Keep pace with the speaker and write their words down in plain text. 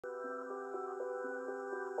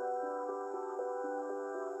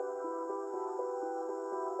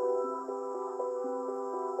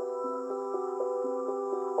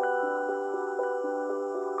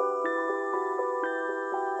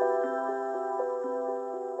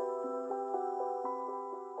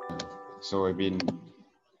So I've been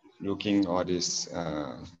looking all this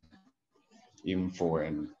info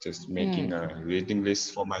and just making a reading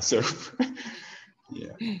list for myself.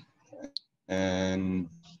 Yeah, and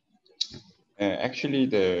actually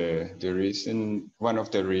one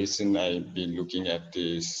of the reason I've been looking at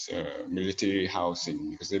this military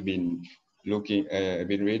housing, because I've been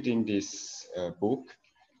reading this book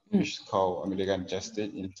which is called American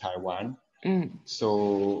Justice in Taiwan.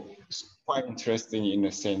 So it's quite interesting in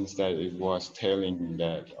the sense that it was telling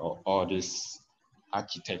that all these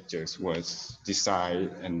architectures was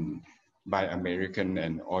designed and by American,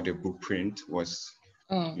 and all the blueprint was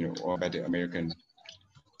all by the American.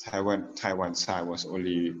 Taiwan side was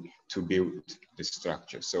only to build the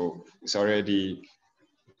structure. So it's already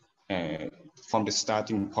from the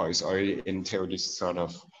starting point, it's already entailed this sort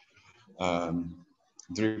of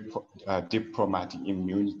diplomatic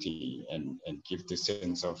immunity and give the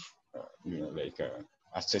sense of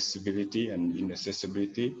accessibility and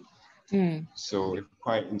inaccessibility. So I'm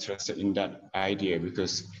quite interested in that idea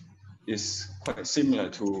because it's quite similar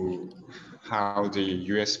to how the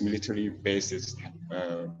U.S. military bases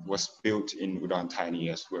was built in Udonthani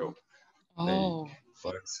as well. Oh.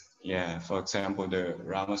 For example, the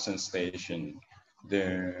Ramesan Station.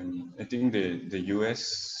 I think the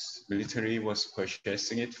U.S. military was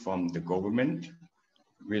purchasing it from the government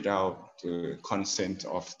without the consent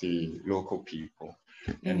of the local people,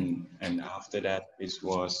 and after that it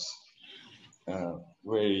was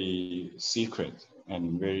very secret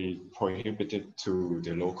and very prohibited to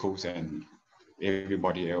the locals and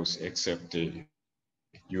everybody else except the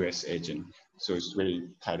U.S. agent. So it's very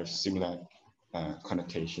kind of similar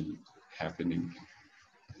connotation happening.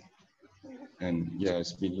 And yeah,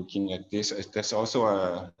 it's been looking at this. There's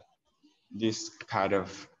also this kind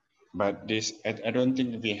of, but this I don't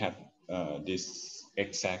think we have this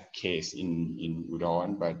exact case in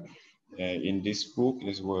Udon, but in this book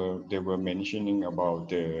they were mentioning about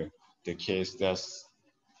the case that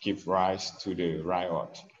give rise to the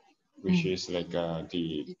riot, which is like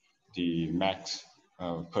the Max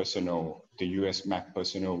personnel, the U.S. Mac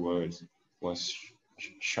personnel was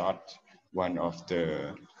shot one of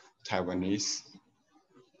the Taiwanese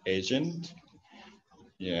agent.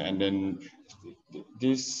 Yeah, and then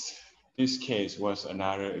this case was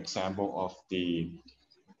another example of the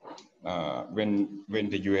when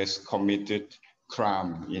the U.S. committed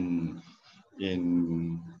crime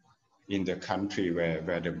in the country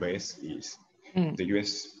where the base is. The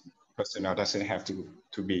U.S. personnel doesn't have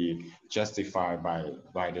to be justified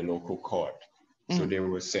by the local court, so they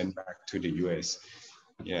were sent back to the U.S.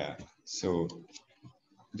 Yeah, so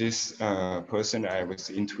this person I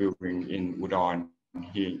was interviewing in Udon,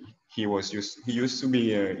 he used to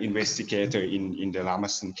be an investigator in the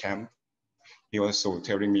Ramesan camp. He also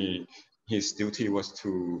telling me his duty was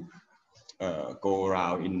to go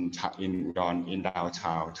around in Udon, in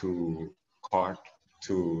downtown, to caught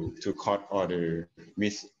all the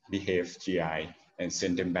misbehaved GI and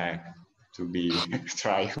send them back to be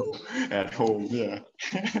tried at home. Yeah.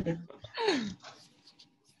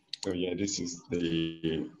 So yeah, this is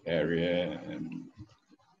the area.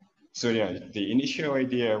 So yeah, the initial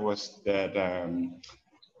idea was that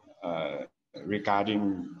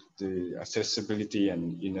regarding the accessibility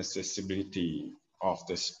and inaccessibility of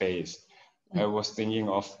the space, I was thinking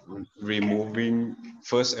of removing.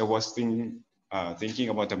 First, I was thinking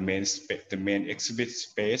about the main exhibit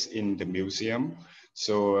space in the museum.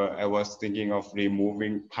 So I was thinking of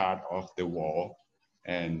removing part of the wall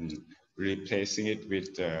and replacing it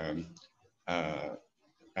with a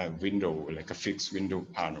window, like a fixed window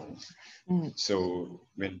panel. So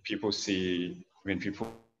when people the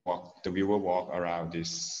viewer walk around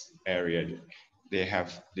this area, they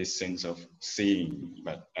have this sense of seeing,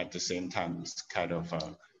 but at the same time, it's kind of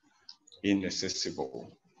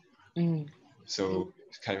inaccessible. So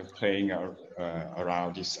it's kind of playing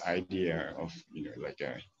around this idea of, like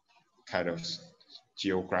a kind of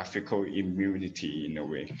geographical immunity in a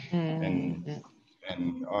way.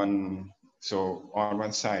 And on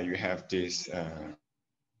one side, you have this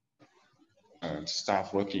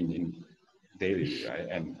staff working in daily, right?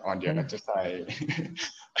 And on the other side,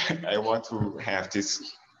 I want to have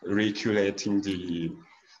this reculating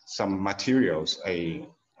some materials I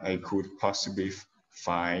could possibly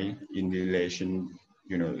find in relation,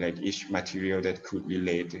 like each material that could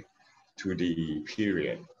relate to the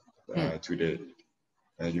period, to the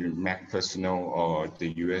Mac personnel or the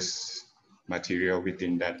US material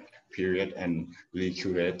within that period, and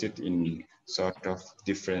recurate it in sort of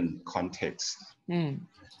different contexts.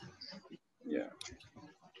 Yeah.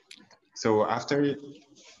 So after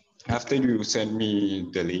you send me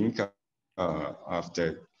the link of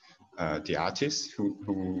the the artist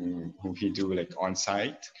who he do like on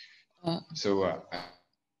site. So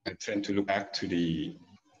I tend to look back to the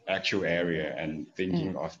actual area and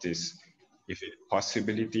thinking of this, if it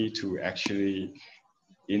possibility to actually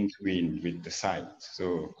intervene with the site.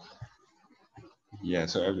 So yeah,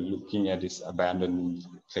 so I'm looking at these abandoned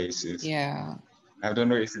places. Yeah. I don't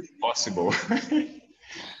know if it's possible.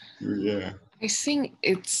 Yeah. I think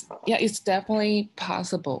it's definitely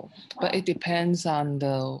possible, but it depends on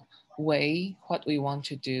the way what we want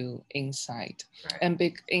to do inside. And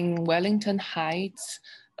in Wellington Heights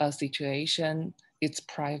situation, it's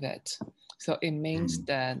private. So it means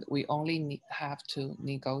that we only have to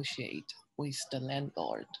negotiate with the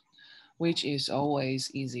landlord, which is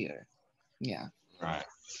always easier. Yeah. Right.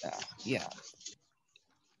 Yeah.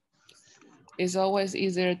 It's always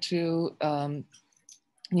easier to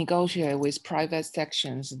negotiate with private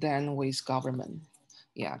sections than with government.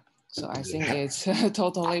 Yeah. So I think it's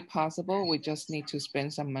totally possible. We just need to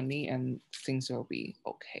spend some money and things will be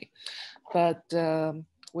okay. But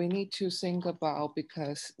we need to think about,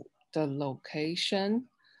 because the location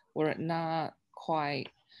were not quite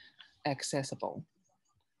accessible.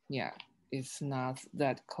 Yeah, it's not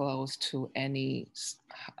that close to any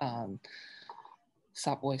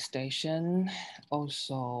subway station.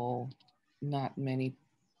 Also, not many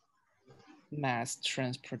mass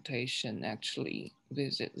transportation actually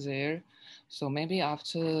visit there. So maybe we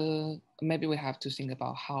have to think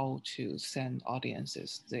about how to send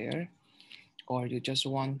audiences there, or you just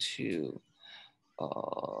want to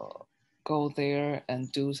go there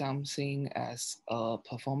and do something as a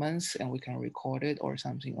performance and we can record it or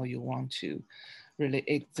something, or you want to really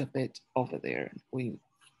exhibit over there, we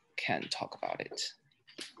can talk about it.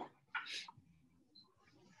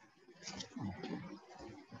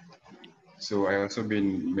 So I also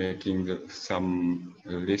been making some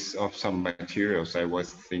list of some materials I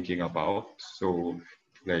was thinking about. So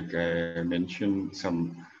like I mentioned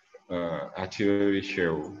some artillery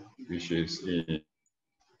shell, which is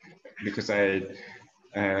because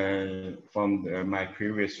from my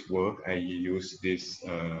previous work, I used this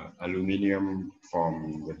aluminum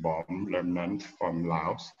from the bomb remnant from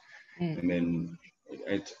Laos. And then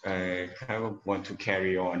I kind of want to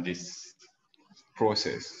carry on this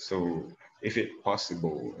process. So if it's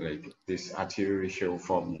possible, like this artillery shell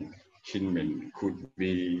from Kinmen could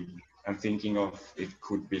be, I'm thinking of it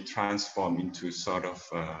could be transformed into sort of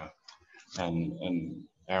an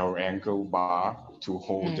L angle bar to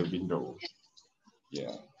hold the window.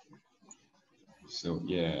 Yeah. So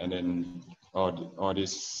yeah, and then all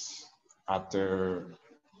this other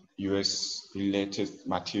US related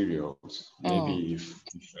materials, maybe if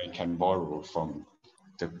I can borrow from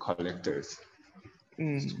the collectors.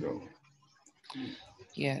 So.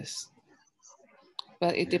 Yes,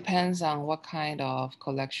 but it depends on what kind of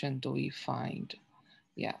collection do we find.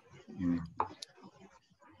 Yeah.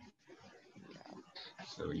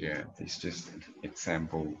 So yeah, it's just an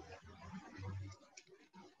example.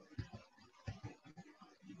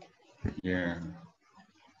 Yeah.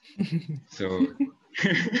 So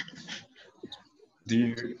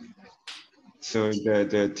so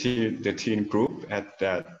the teen group at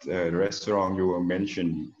that restaurant you were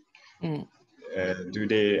mentioning, do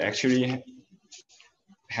they actually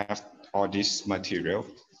have all this material?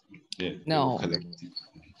 No.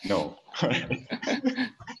 No.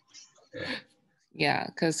 Yeah,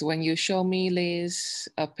 because when you show me this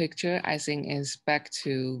picture, I think it's back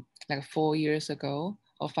to like 4 years ago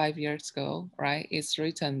or 5 years ago, right? It's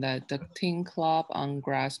written that the Teen Club on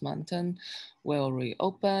Grass Mountain will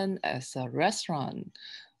reopen as a restaurant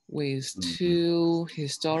with 2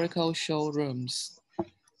 historical showrooms.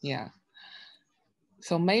 Yeah.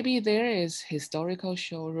 So maybe there is historical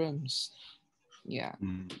showrooms. Yeah,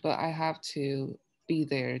 but I have to be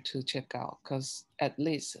there to check out, because at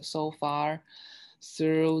least so far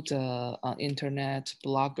through the internet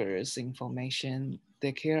bloggers information,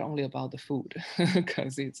 they care only about the food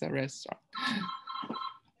because it's a restaurant.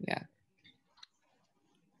 Yeah.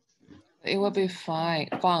 It will be fun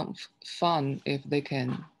if they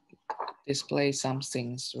can display some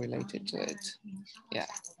things related to it. Yeah.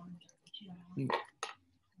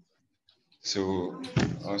 So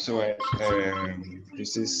also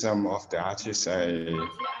this is some of the artists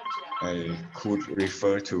I could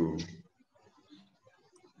refer to.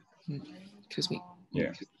 Excuse me.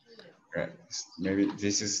 Yeah. Right. Maybe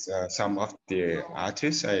this is some of the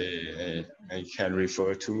artists I can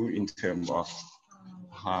refer to in terms of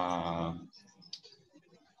how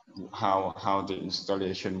the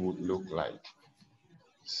installation would look like.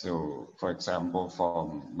 So, for example,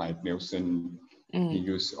 from Mike Nielsen, he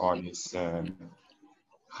used all this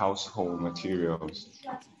household materials,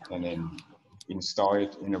 and then install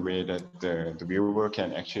it in a way that the viewer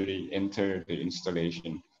can actually enter the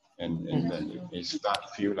installation, and then it start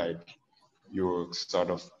feel like you're sort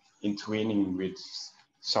of entwining with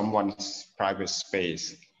someone's private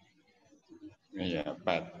space. Yeah,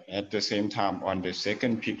 but at the same time, on the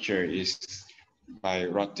second picture is by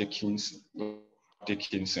Rod Dickinson.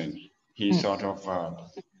 He sort of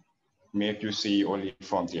make you see only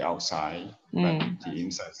from the outside, but the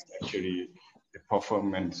inside actually the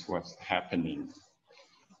performance was happening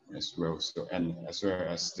as well. So, and as well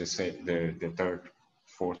as the third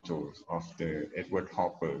photo of the Edward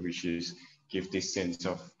Hopper, which is give this sense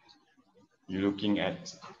of you looking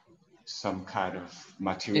at some kind of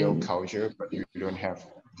material culture, but you don't have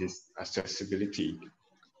this accessibility.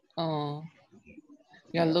 Oh,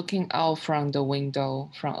 you're looking out from the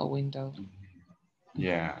window, from a window.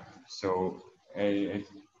 Yeah, so I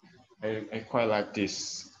quite like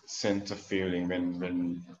this sense of feeling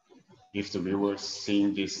when if the viewer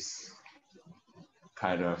seeing this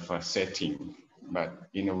kind of setting, but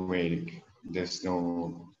in a way there's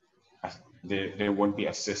no, they won't be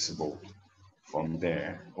accessible from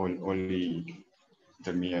there, only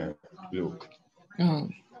the mere look.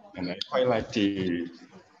 And I quite like the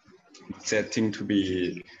setting to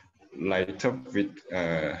be light up with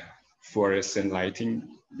fluorescent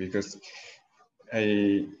lighting, because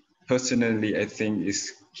I personally, I think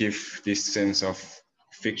is give this sense of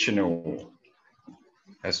fictional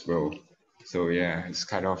as well. So yeah, it's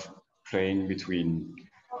kind of playing between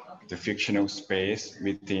the fictional space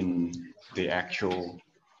within the actual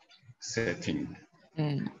setting,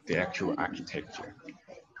 the actual architecture.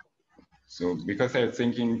 So because I'm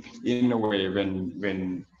thinking in a way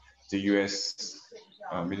when the US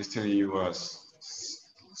military was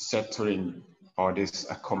settling all this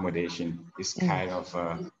accommodation, is kind of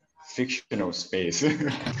a fictional space in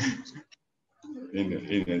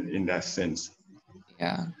that sense.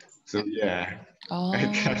 Yeah. So yeah, I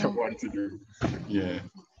kind of want to do, yeah.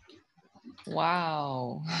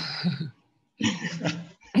 Wow.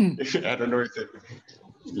 I don't know if it,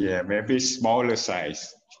 yeah, maybe smaller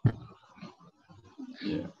size.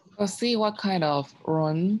 Yeah. We'll see what kind of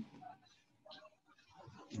room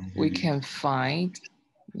we can find.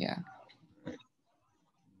 Yeah.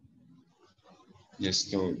 Yes,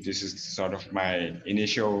 so this is sort of my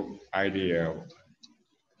initial idea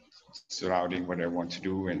surrounding what I want to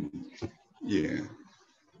do, and yeah.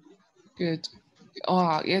 Good.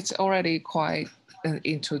 Oh, it's already quite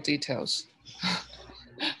into details.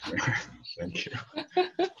 Thank you.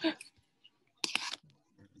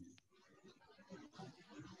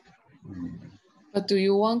 But do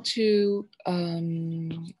you want to,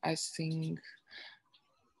 I think,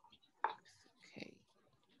 okay.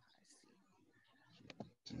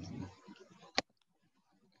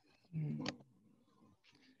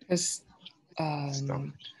 Because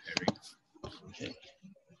Okay.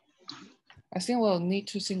 I think we'll need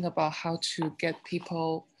to think about how to get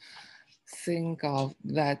people think of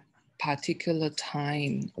that particular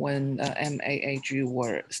time when MAAG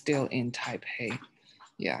were still in Taipei.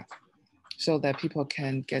 Yeah. So that people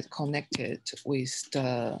can get connected with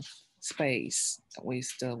the space,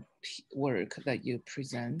 with the work that you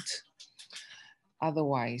present.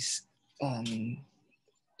 Otherwise,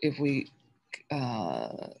 if we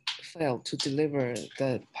fail to deliver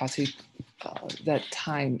the that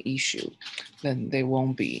time issue, then they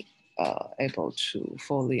won't be able to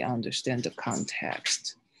fully understand the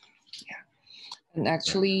context. Yeah, and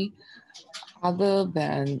actually, other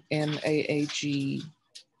than MAAG,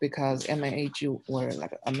 because MAAG were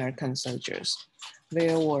like American soldiers,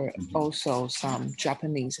 there were also some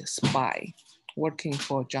Japanese spy working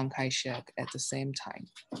for Chiang Kai-shek at the same time.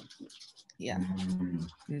 Yeah.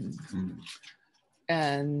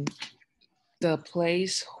 And the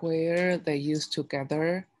place where they used to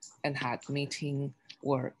gather and had meeting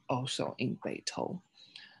were also in Beitou.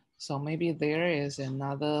 So maybe there is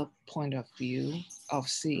another point of view of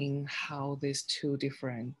seeing how these two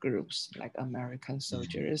different groups, like American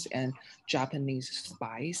soldiers and Japanese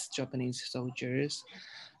spies, Japanese soldiers,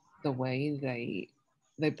 the way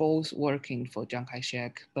they both working for Chiang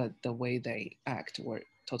Kai-shek, but the way they act were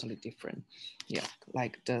totally different. Yeah,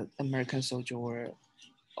 like the American soldier were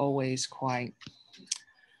always quite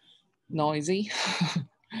noisy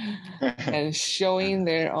and showing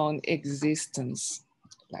their own existence,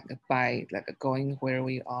 like by like going where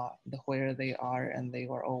we are, where they are, and they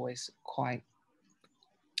were always quite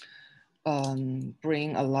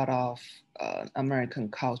bring a lot of American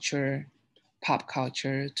culture, pop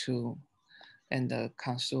culture to, and the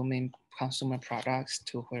consumer products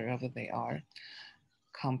to wherever they are.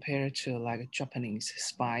 compared to like Japanese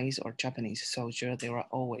spies or Japanese soldier, they were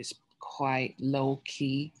always quite low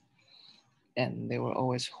key, and they were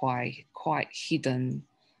always quite hidden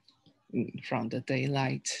from the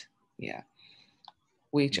daylight. Yeah,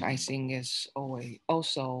 which I think is always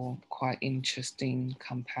also quite interesting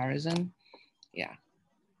comparison. Yeah,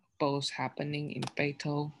 both happening in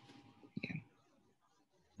Beitou. Yeah.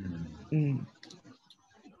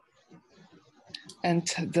 And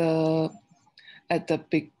at the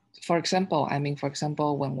big, for example,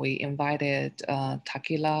 when we invited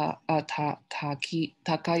Takayama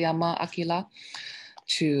Akira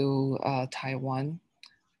to Taiwan,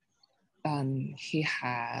 he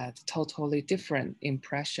had totally different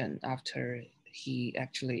impression after he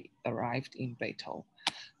actually arrived in Beitou.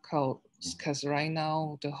 Because right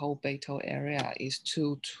now the whole Beitou area is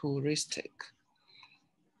too touristic.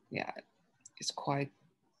 Yeah, it's quite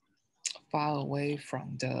far away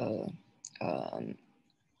from the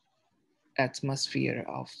atmosphere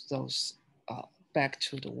of those back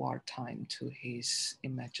to the wartime, to his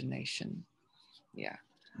imagination. Yeah.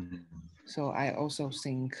 So I also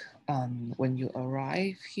think when you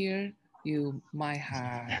arrive here, you might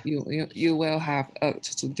have you will have a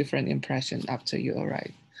different impression after you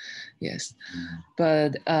arrive. Yes,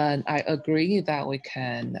 but I agree that we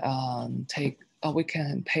can we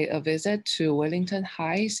can pay a visit to Wellington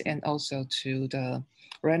Heights and also to the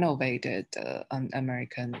renovated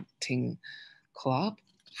American Teen Club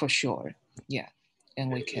for sure. Yeah,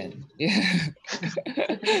 and we can yeah,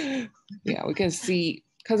 we can see,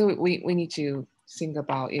 because we need to think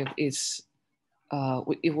about if it's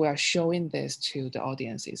if we are showing this to the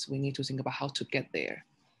audiences, we need to think about how to get there.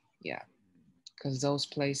 Yeah, because those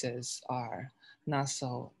places are not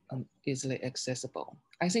so easily accessible.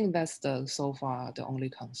 I think that's so far the only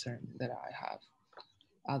concern that I have.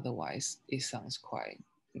 Otherwise, it sounds quite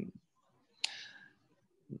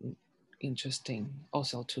interesting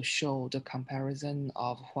also to show the comparison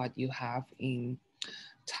of what you have in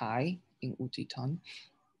Thai, in Udonthani.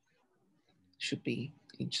 Should be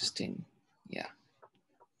interesting. Yeah.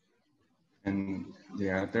 And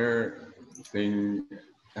the other thing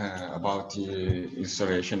about the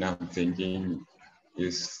installation I'm thinking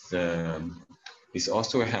is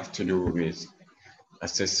also have to do with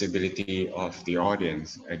accessibility of the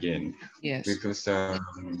audience again. Yes. Because I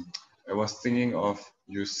was thinking of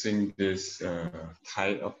using this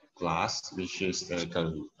type of glass, which is like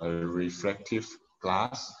a reflective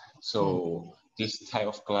glass. So this type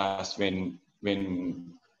of glass, when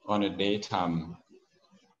on a daytime,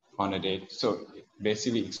 so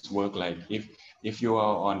basically it's work like if you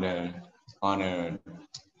are on a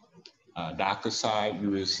darker side,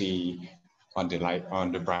 you will see on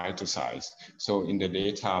the brighter side. So in the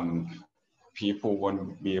daytime, people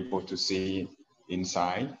won't be able to see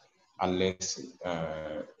inside unless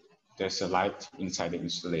there's a light inside the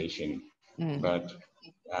installation. But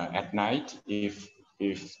at night, if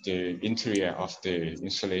the interior of the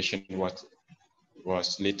installation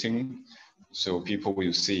was lit, so people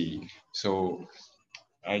will see. So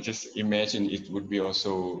I just imagine it would be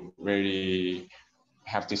also very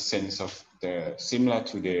have this sense of similar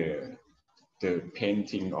to the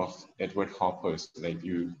painting of Edward Hopper's, like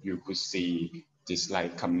you could see this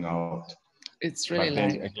light coming out. It's really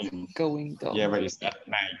like again, going though. Yeah, but it's at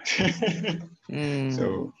night.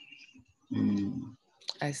 So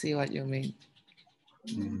I see what you mean.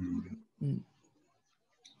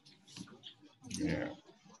 Yeah.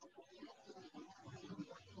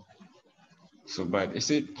 So, but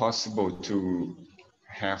is it possible to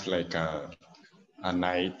have like a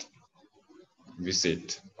night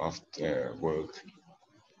visit of the work?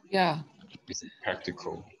 Yeah. Is it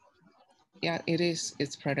practical? Yeah, it is.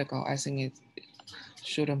 It's practical. I think it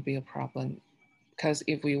shouldn't be a problem, because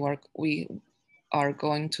if we are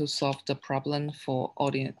going to solve the problem for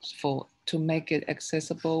audience, to make it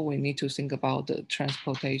accessible, we need to think about the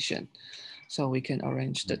transportation, so we can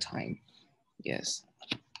arrange the time. Yes.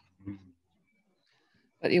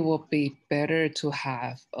 But it would be better to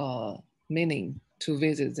have a meaning to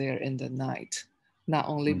visit there in the night, not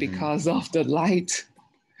only because of the light.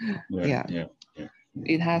 Yeah.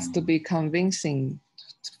 It has to be convincing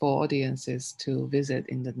for audiences to visit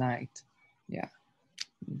in the night. Yeah.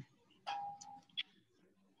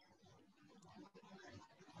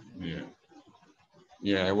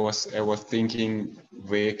 Yeah, I was thinking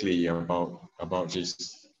vaguely about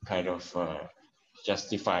this kind of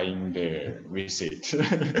justifying the visit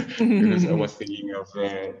because I was thinking of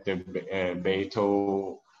the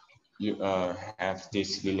Beitou. You have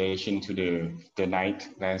this relation to the night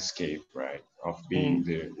landscape, right? Of being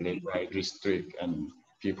the late light district and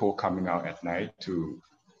people coming out at night to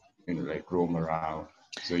like roam around.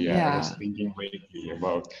 So yeah, I was thinking lately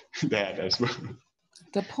about that as well.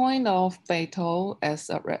 The point of Beitou as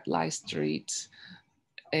a red light street,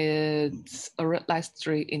 it's a red light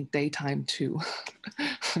street in daytime too,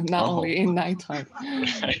 not only in nighttime.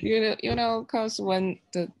 You know, because when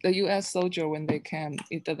the U.S. soldier, when they camp,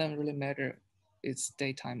 it doesn't really matter it's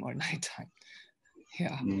daytime or nighttime.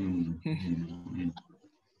 Yeah.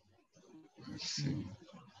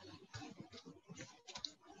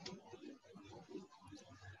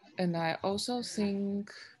 And I also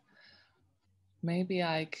think maybe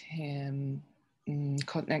I can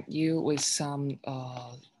connect you with some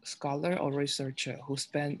scholar or researcher who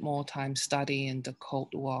spent more time studying the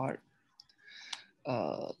Cold War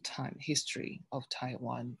time history of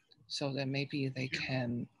Taiwan, so that maybe they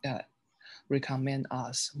can recommend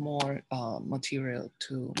us more material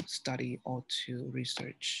to study or to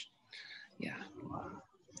research.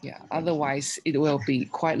 Yeah. Otherwise, it will be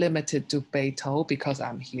quite limited to Beitou because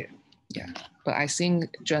I'm here. Yeah. But I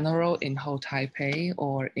think general in whole Taipei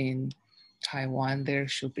or in Taiwan, there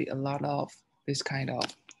should be a lot of this kind of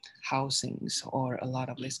housings or a lot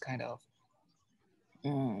of this kind of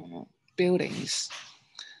buildings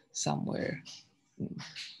somewhere.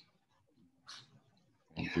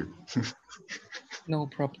 Thank you. No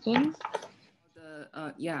problem.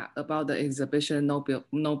 About the exhibition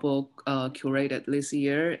Nobuo curated this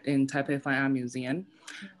year in Taipei Fine Art Museum.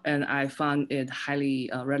 And I found it highly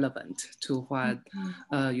relevant to what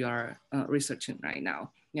you are researching right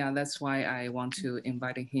now. Yeah, that's why I want to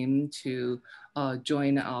invite him to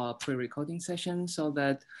join our pre-recording session so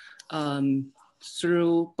that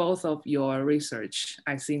through both of your research,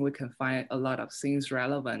 I think we can find a lot of things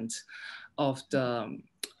relevant of the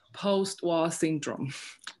post-war syndrome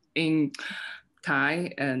in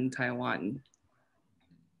Thai and Taiwan.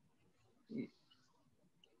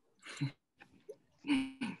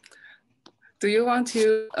 Do you want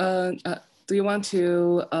to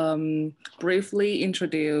briefly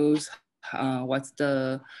introduce what's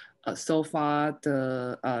the so far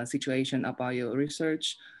the situation about your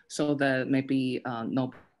research, so that maybe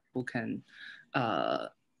Nobu can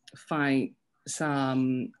find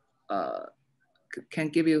some can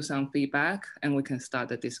give you some feedback and we can start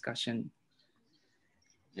the discussion.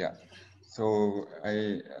 Yeah. So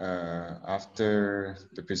I after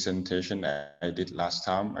the presentation I did last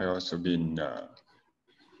time, I also been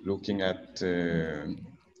looking at the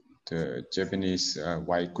Japanese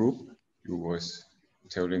white group you was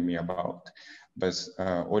telling me about, but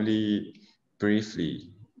only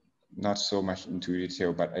briefly, not so much into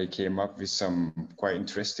detail, but I came up with some quite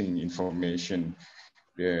interesting information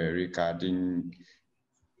regarding,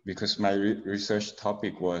 because my research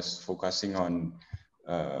topic was focusing on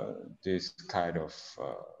this kind of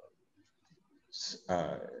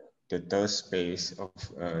the third space of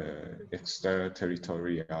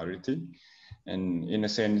extraterritoriality. And in a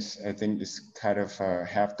sense, I think it's kind of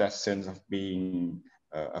have that sense of being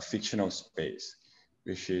a fictional space,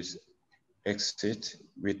 which is exit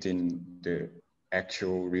within the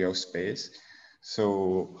actual real space.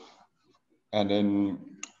 So, and then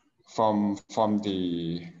from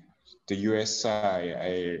the US side,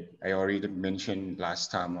 I already mentioned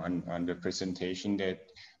last time on the presentation that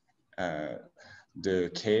the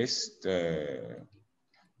case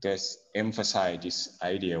that emphasized this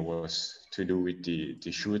idea was to do with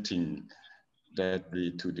the shooting that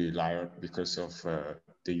led to the riot because of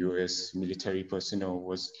the US military personnel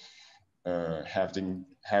was having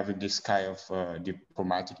this kind of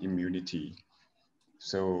diplomatic immunity.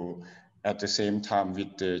 So at the same time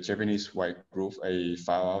with the Japanese white group, I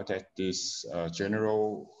found out that this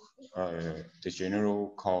general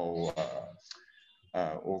called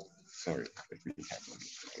sorry, let me have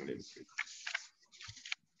a little bit.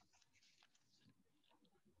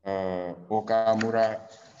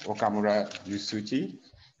 Okamura Yasuchi,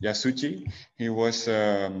 he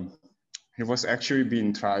was actually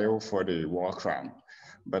being trial for the war crime,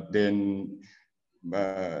 but then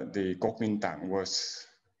the Kuomintang was,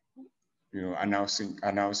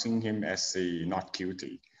 announcing him as a not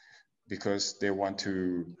guilty because they want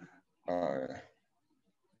to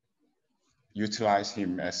utilize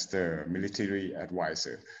him as the military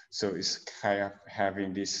advisor. So it's kind of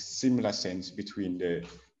having this similar sense between the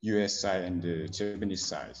US side and the Japanese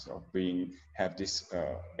side of have this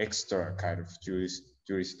extra kind of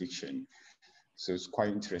jurisdiction. So it's quite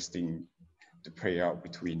interesting to play out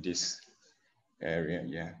between this area,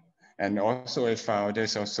 yeah. And also I found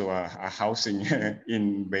there's also a housing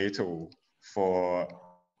in Beitou for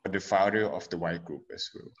the founder of the white group as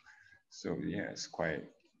well. So yeah, it's quite,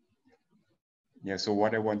 yeah, so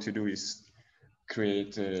what I want to do is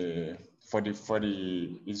create for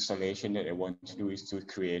the installation that I want to do is to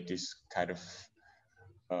create this kind of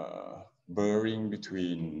blurring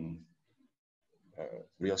between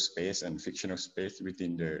real space and fictional space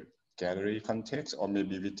within the gallery context, or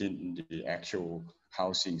maybe within the actual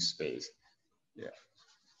housing space. Yeah.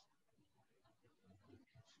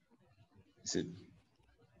 Does it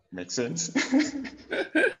make sense?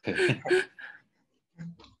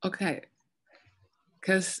 Okay.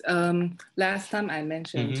 Because last time I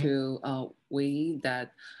mentioned to we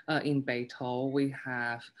that in Beitou we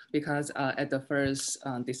have, because at the first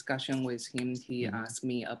discussion with him, he asked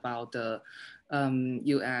me about the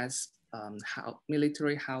U.S.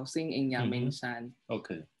 Military housing in Yangmingshan.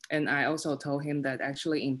 Okay. And I also told him that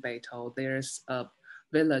actually in Beitou there's a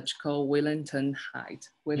village called Wellington Heights,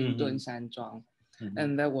 Wellington Shanzhuang.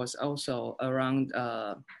 And that was also around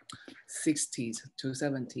 60s to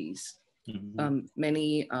 70s.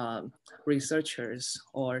 Many researchers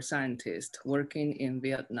or scientists working in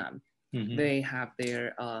Vietnam, they have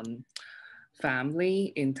their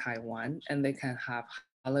family in Taiwan, and they can have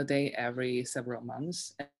holiday every several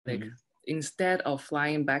months. And they, instead of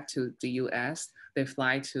flying back to the US, they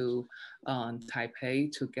fly to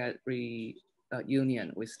Taipei to get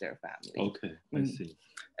reunion with their family. Okay, I see.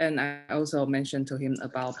 And I also mentioned to him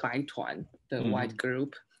about Beitou, the white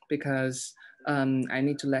group, because I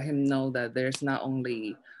need to let him know that there's not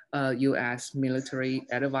only a US military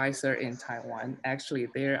advisor in Taiwan. Actually,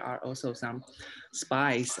 there are also some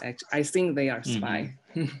spies. I think they are spies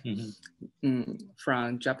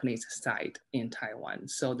from Japanese side in Taiwan.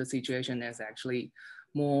 So the situation is actually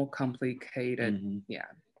more complicated.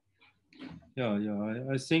 Yeah.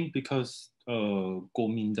 I think because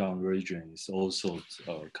Kuomintang region is also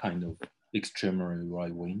kind of extremely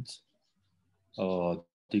right wing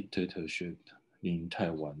dictatorship in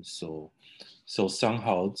Taiwan. So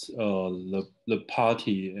somehow the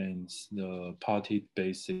party and the party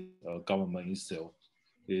basic government itself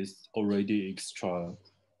is already extra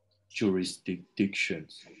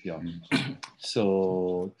jurisdictions. Yeah.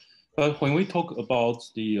 So, but when we talk about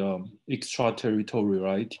the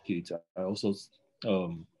extraterritoriality, I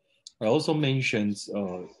also mentioned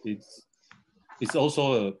it's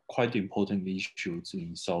also a quite important issue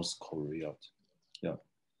in South Korea. Yeah,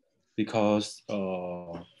 because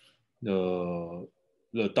the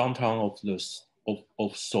downtown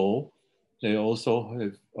of Seoul, they also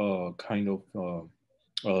have kind of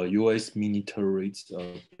U.S. military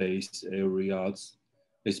base areas,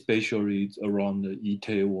 especially around the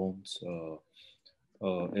Itaewon's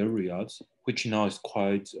areas, which now is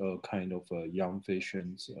quite kind of a young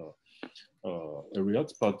fashion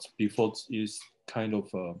areas, but before is kind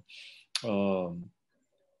of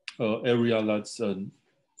area that's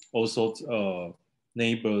also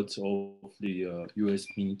neighbors of the U.S.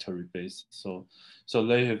 military base. So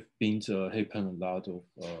they have been happen a lot of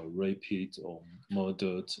raped or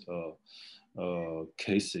murdered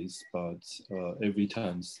cases, but every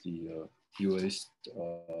time the U.S.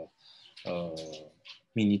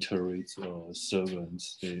 military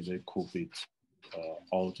servants they could be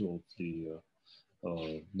out of the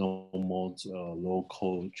normal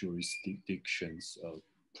local jurisdictions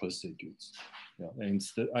procedures. Yeah, and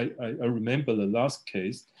I remember the last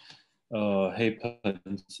case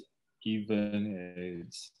happened even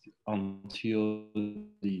until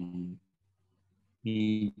the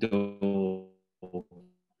middle of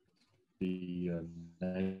the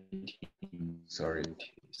 1930s. Sorry,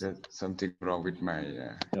 there's something wrong with my.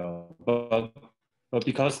 Yeah, but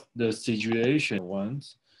because the situation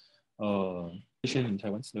once. In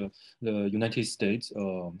Taiwan, the United States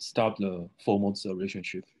stopped the formal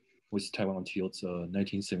relationship with Taiwan until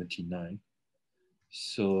 1979.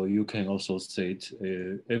 So you can also say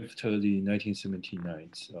after the 1979,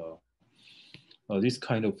 this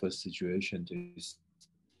kind of a situation is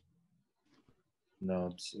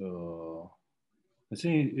not. I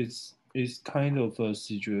think it's kind of a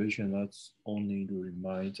situation that's only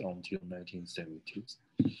remained until 1970s.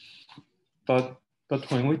 But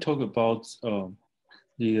when we talk about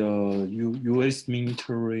the U.S.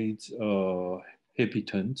 military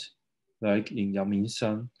habitant, like in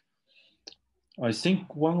Yangmingshan, I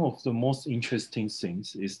think one of the most interesting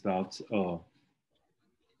things is that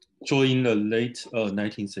during the late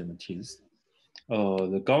 1970s,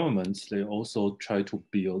 the government, they also tried to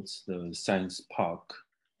build the science park.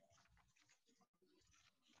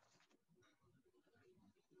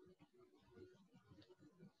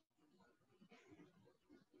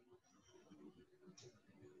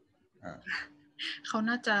เขา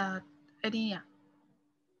น่าจะไอ้นี่อ่ะ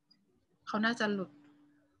เขาน่าจะหลุด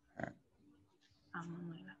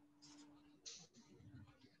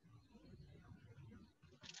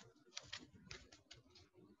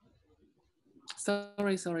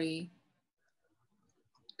Sorry.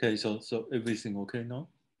 Okay, so everything okay now?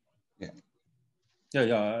 Yeah.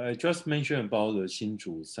 Yeah. I just mentioned about the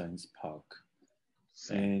Hsinchu Science Park,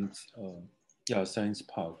 and yeah, Science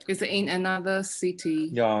Park. It's in another city.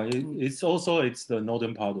 Yeah, it's the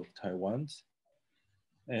northern part of Taiwan,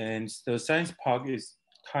 and the Science Park is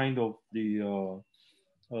kind of the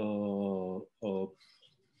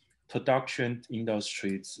production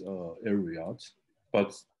industries area,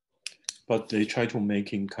 but they try to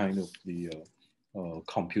making kind of the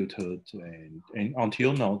computer and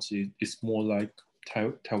until now it's more like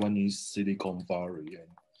Taiwanese Silicon Valley and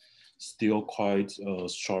still quite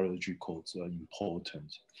strategical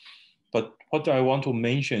important. But what I want to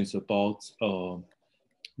mention is about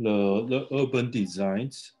the urban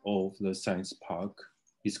designs of the science park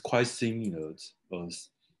is quite similar as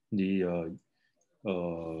the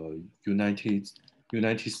United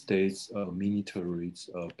States military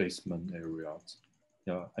basement areas.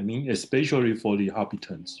 Yeah, I mean especially for the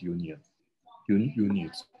habitants units,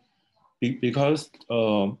 because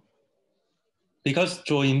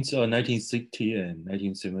during the 1960s and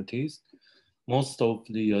 1970s, most of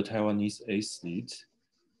the Taiwanese athletes,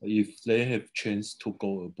 if they have chance to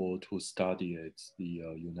go abroad to study at the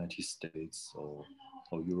United States or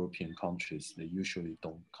European countries, they usually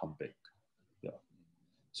don't come back. Yeah,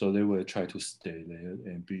 so they will try to stay there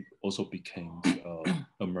and also became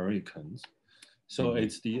Americans. So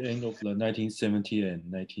at the end of the 1970s and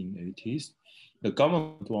 1980s, the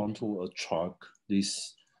government want to attract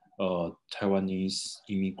these Taiwanese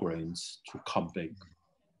immigrants to come back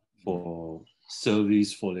for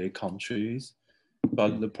service for their countries.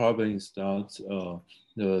 But the problem is that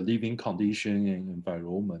the living condition and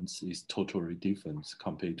environment is totally different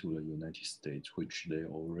compared to the United States, which they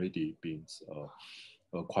already been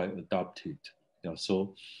quite adapted. Yeah,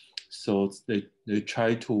 so they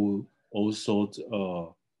try to also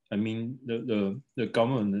I mean the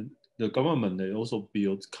government they also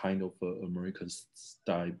built kind of American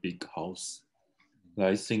style big house,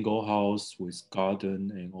 like single house with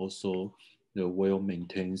garden and also the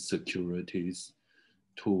well-maintained securities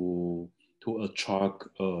to attract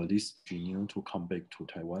this engineer to come back to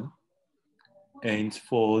Taiwan. And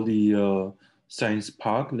for the science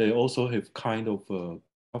park, they also have kind of a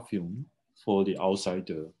perfume for the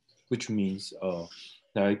outsider, which means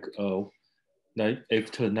like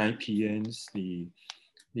after 9 p.m. the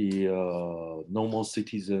normal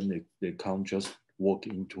citizen they can't just walk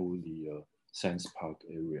into the science park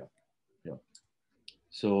area. Yeah.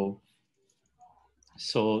 So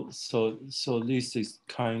this is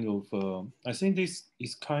kind of I think this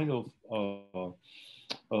is kind of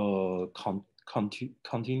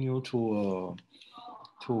continue to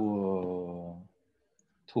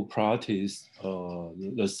practice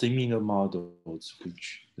the similar models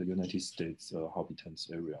which the United States habitants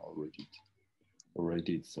area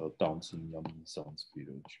already done in Yamin Sounds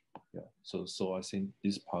village. Yeah. So I think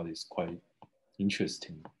this part is quite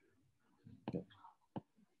interesting. Yeah.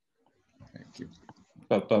 Thank you.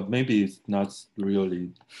 But maybe it's not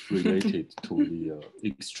really related to the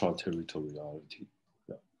extraterritoriality.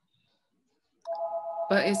 Yeah.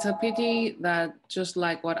 But it's a pity that just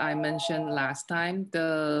like what I mentioned last time,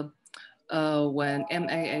 when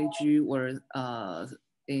MAAG were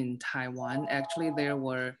in Taiwan, actually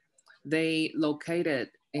they located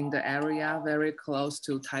in the area very close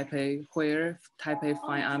to Taipei, where Taipei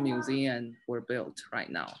Fine Art Museum were built right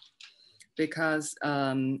now. Because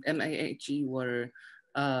MAAG were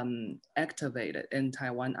activated in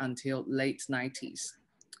Taiwan until late 90s.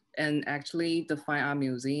 And actually the Fine Art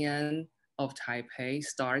Museum of Taipei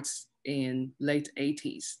starts in late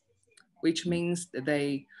 80s, which means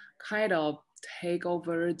they kind of take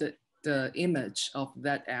over the image of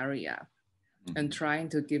that area and trying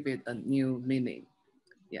to give it a new meaning.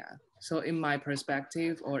 Yeah. So in my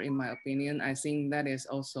perspective or in my opinion, I think that is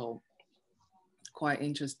also quite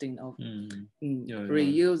interesting of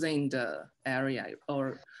reusing the area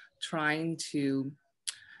or trying to,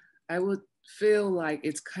 I would feel like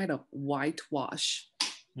it's kind of whitewash.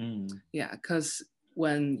 Yeah, because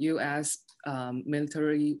when US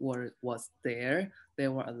military was there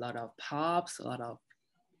were a lot of pubs, a lot of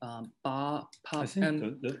bar pub. I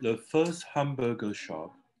think the first hamburger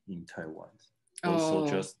shop in Taiwan also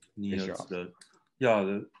just near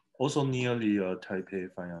also near the Taipei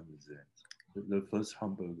Fine Art Museum. The first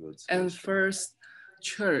hamburgers and first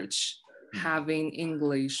church having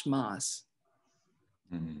English mass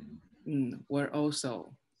were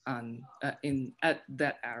also at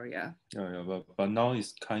that area. But now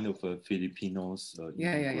it's kind of a Filipinos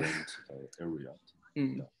immigrant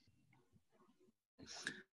area.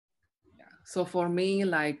 So for me,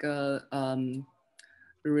 like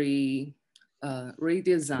redesign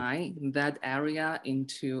that area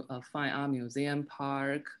into a fine art museum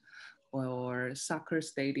park or soccer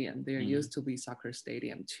stadium. There used to be soccer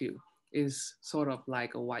stadium too. Is sort of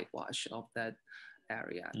like a whitewash of that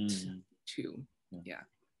area too. Yeah.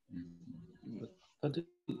 But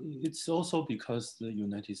it's also because the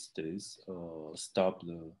United States stopped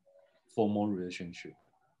the formal relationship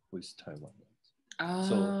with Taiwan.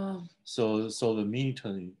 So the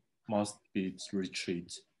military must be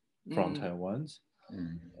retreat from Taiwan.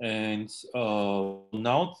 And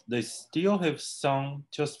now they still have some,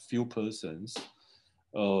 just few persons,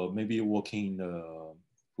 maybe working in the,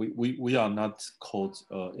 we are not called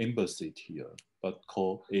embassy here, but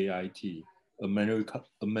called AIT,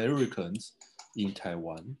 Americans in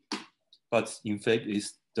Taiwan. But in fact,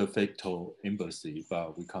 it's de facto embassy,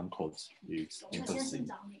 but we can't call it embassy.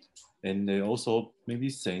 And they also maybe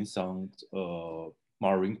send some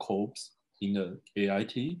Marine Corps in the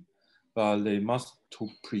AIT, but they must to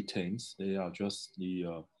pretend they are just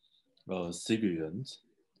the civilians.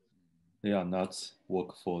 They are not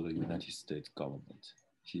work for the United States government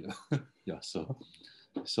here. Yeah, so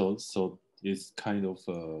it's kind of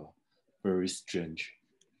very strange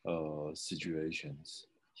situations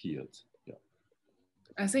here. Yeah.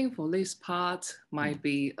 I think for this part might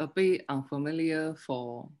be a bit unfamiliar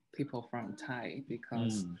for people from Thai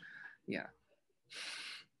because, yeah.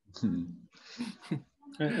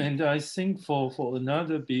 And I think for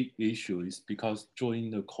another big issue is because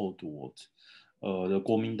during the Cold War, the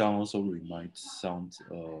Kuomintang also remind some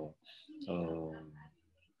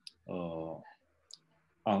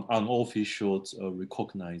unofficial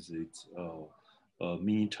recognized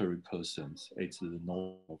military persons as the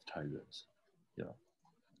north of Thailand. Yeah.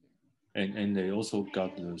 And they also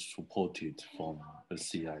got supported from the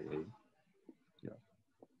CIA. Yeah.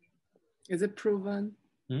 Is it proven?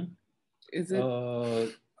 Is it?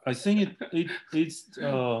 I think it's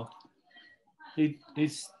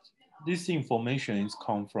this information is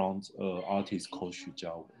come from artist called Xu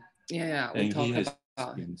Jiawei. Yeah, and he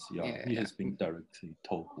has been directly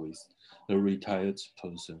talked with the retired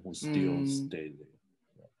person who still stay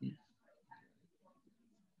there.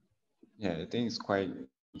 Yeah, I think it's quite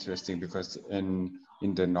interesting because in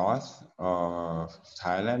the north of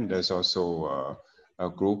Thailand, there's also a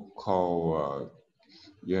group called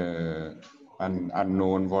an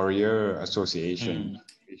Unknown Warrior Association,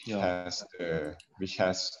 which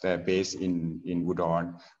has their base in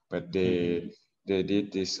Udon, but they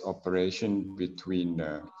did this operation between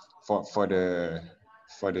for the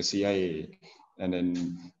CIA, and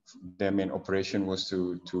then their main operation was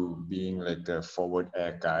to being like the forward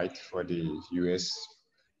air guide for the U.S.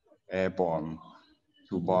 airborne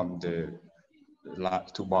to bomb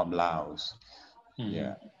Laos.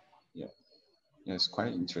 Yeah. It's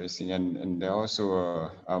quite interesting, and they're also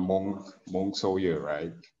a monk soldier,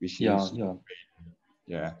 right? Which is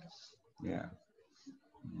yeah.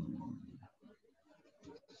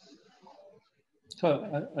 So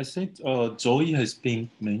I think Zoe has been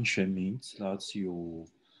mentioned means that you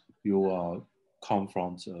come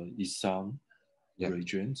from the Isan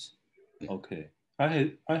regions. Yeah. Okay,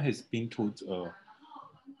 I have been to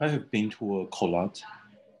Kolat.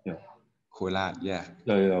 Yeah. Kolat, yeah.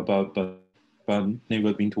 Yeah, but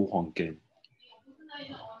never been to Honggae.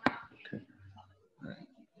 Okay.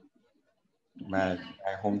 Right.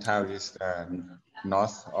 My hometown is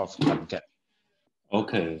north of Honggae.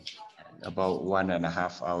 Okay. About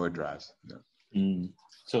 1.5 hour drive. Yeah.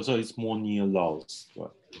 So it's more near Laos,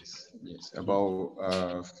 right? Yes. About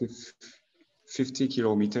 50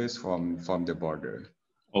 kilometers from the border.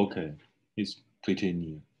 Okay, it's pretty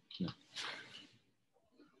near. Yeah.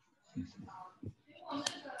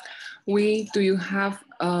 Do you have,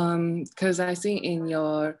 because I think in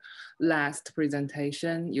your last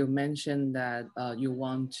presentation, you mentioned that you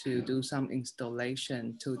want to do some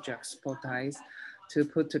installation to juxtapose, to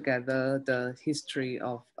put together the history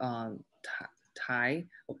of Thai,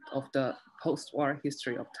 of the post-war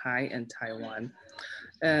history of Thai and Taiwan.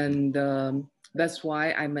 And that's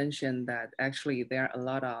why I mentioned that actually there are a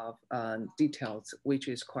lot of details which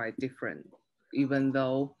is quite different, even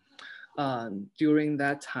though during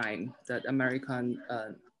that time that American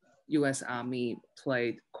US Army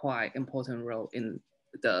played quite important role in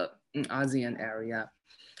the ASEAN area.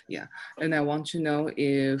 Yeah, and I want to know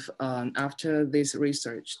if after this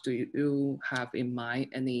research, do you have in mind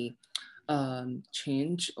any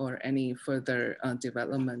change or any further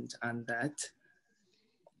development on that?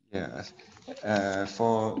 Yeah,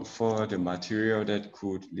 for the material that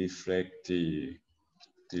could reflect the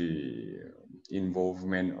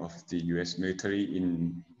involvement of the U.S. military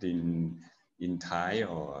in Thai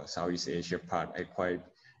or Southeast Asia part, I quite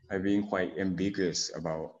being quite ambiguous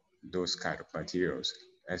about those kind of materials.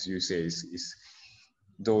 As you say,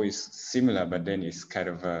 though it's similar, but then it's kind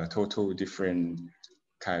of a total different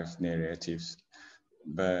kind of narratives.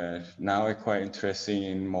 But now I'm quite interested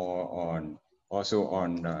in more on, also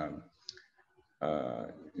on,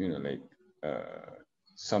 you know, like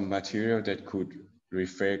some material that could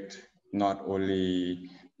reflect not only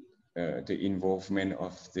the involvement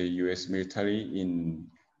of the US military in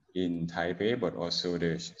Taipei, but also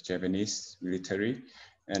the Japanese military.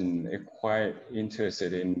 And I'm quite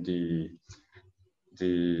interested in the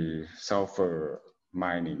sulfur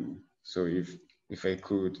mining. So if I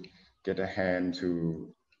could get a hand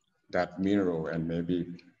to that mineral and maybe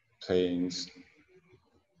turn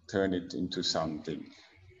it into something.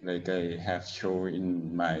 Like I have shown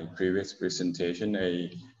in my previous presentation, I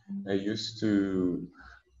used to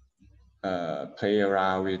play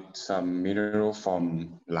around with some mineral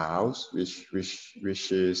from Laos, which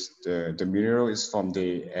is the mineral is from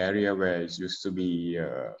the area where it used to be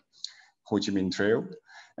Ho Chi Minh Trail,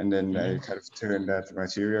 and then I kind of turned that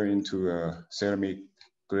material into a ceramic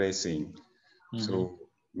glazing. So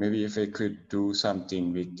maybe if I could do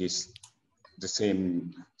something with the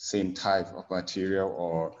same type of material,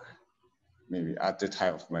 or maybe other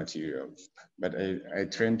type of material, but I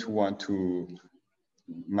tend to want to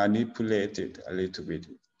manipulate it a little bit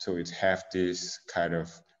so it have this kind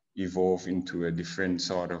of evolve into a different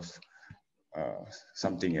sort of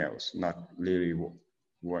something else, not really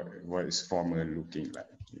what is formerly looking like.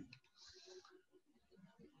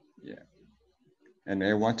 Yeah, and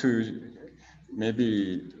I want to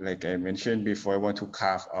maybe, like I mentioned before, I want to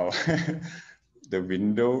carve out the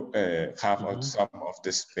window, carve out some of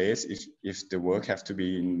the space if the work have to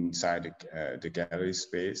be inside the gallery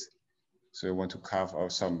space. So I want to carve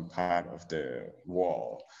out some part of the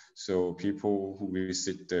wall, so people who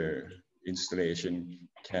visit the installation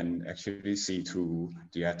can actually see through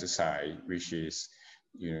the other side, which is,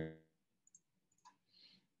 you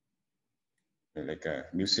know, like a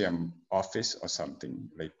museum office or something,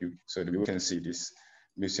 like you, so that you can see this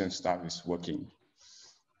museum staff is working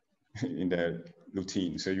in the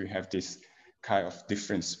routine. So you have this kind of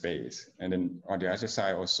different space, and then on the other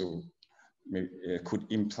side also could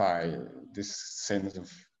imply this sense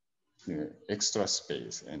of, you know, extra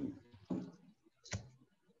space, and you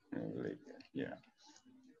know, like, yeah.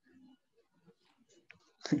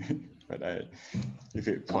 But if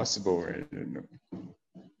it's possible, I don't know.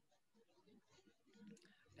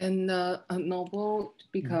 And Noble,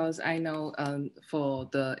 because I know for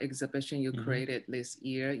the exhibition you created this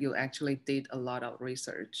year, you actually did a lot of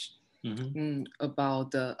research about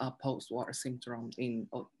the post-war syndrome in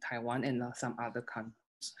Taiwan and some other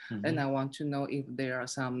countries. And I want to know if there are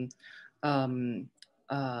some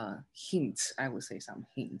hints, I would say some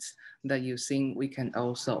hints that you think we can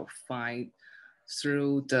also find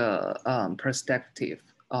through the perspective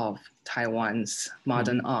of Taiwan's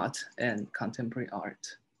modern art and contemporary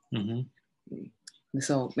art.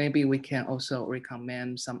 So maybe we can also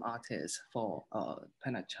recommend some artists for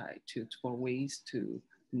Panachai for ways to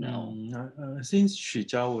know. I think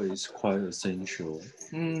Shijiawei is quite essential,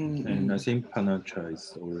 and I think Panachai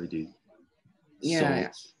is already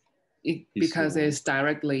because it's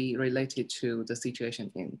directly related to the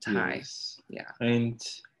situation in Thai. Yes. Yeah,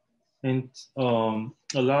 and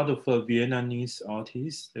a lot of Vietnamese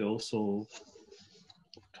artists, they also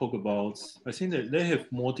talk about, I think that they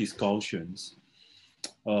have more discussions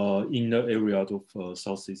in the area of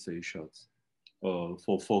Southeast Asia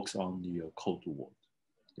for folks on the Cold War.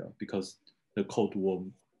 Yeah, because the Cold War,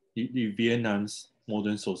 the Vietnam's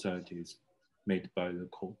modern society is made by the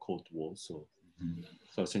Cold War. So,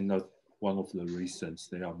 so I think that one of the reasons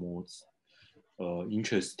they are more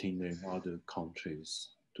interesting than other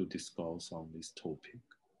countries to discuss on this topic.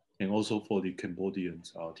 And also for the Cambodian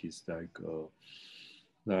artists like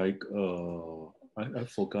I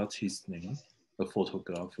forgot his name, a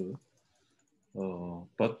photographer,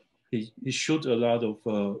 but he shot a lot of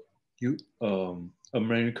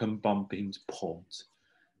American bombing ponds,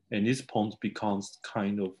 and this pond becomes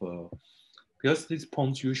kind of because these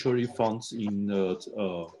ponds usually found in the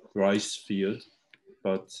rice field,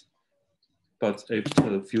 but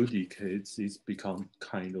after a few decades, it's become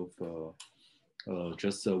kind of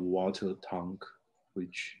just a water tank,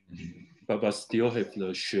 which but still have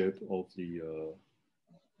the shape of the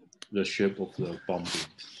bombing.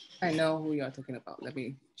 I know who you are talking about. Let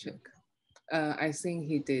me check. I think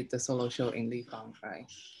he did the solo show in Lifang, right?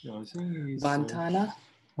 Yeah, I think he's Vantana.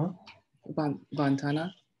 Huh?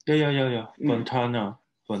 Vantana. Yeah. Vantana.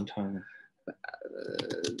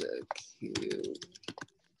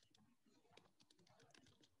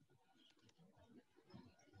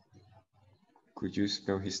 Could you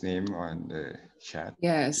spell his name on the chat?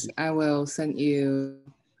 Yes, I will send you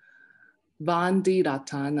Vandi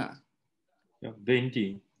Ratana. Yeah,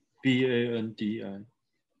 Vandi, B-A-N-D-I,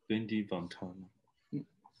 Vandi Vantana.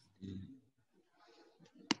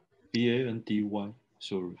 B-A-N-D-Y,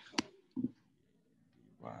 sorry.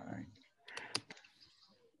 Why?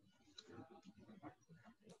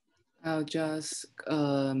 I'll just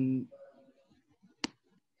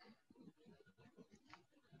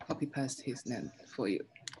copy paste his name for you.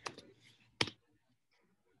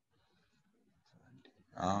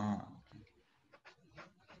 Ah.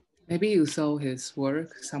 Maybe you saw his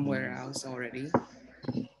work somewhere else already.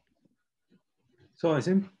 So I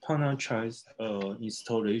think Panachai's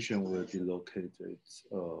installation will be located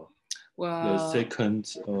the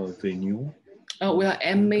second venue. We are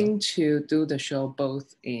aiming to do the show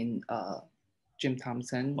both in Jim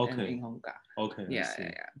Thompson and in Hong Kong. Okay.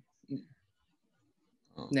 Yeah.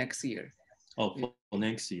 Next year. Oh, for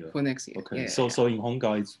next year. For next year. Okay. Yeah, so in Hong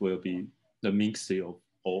Kong it will be the mix of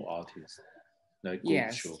all artists, like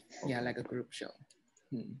group show. Okay. Yeah, like a group show.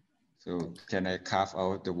 So can I carve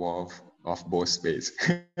out the wall of both space?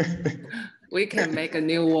 We can make a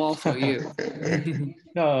new wall for you.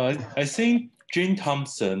 No, I think Jim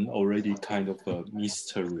Thompson already kind of a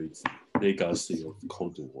mystery legacy of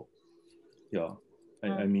Cold War. Yeah,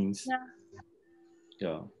 I mean,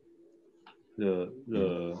 yeah, the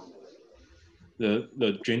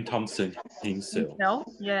Jim Thompson himself.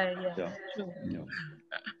 Yeah. True. Yeah.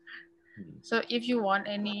 So if you want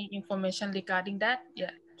any information regarding that,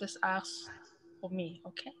 just ask for me,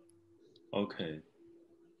 okay? Okay.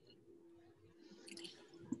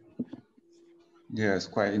 Yeah, it's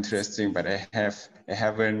quite interesting, but I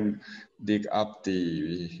haven't dig up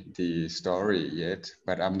the story yet,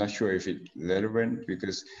 but I'm not sure if it's relevant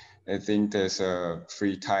because I think there's a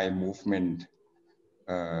free time movement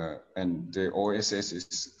and the OSS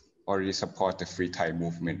is already support the free time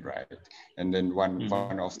movement, right? And then one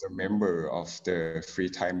of the member of the free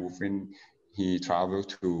time movement, he traveled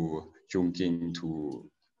to Chongqing to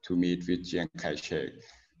meet with Chiang Kai-shek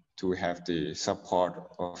to have the support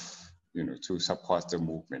of, to support the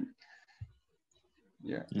movement.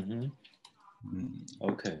 Yeah.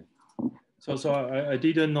 Okay. So I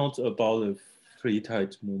didn't know about the free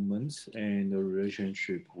tide movements and the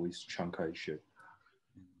relationship with Chiang Kai-shek.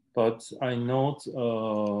 But I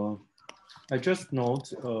just note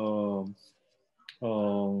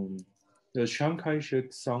the Chiang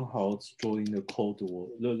Kai-shek somehow during the Cold War,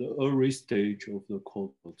 the early stage of the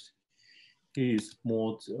Cold War, he is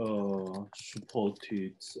more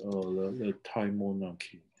supported the Thai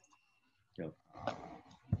monarchy. Yeah.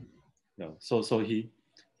 So he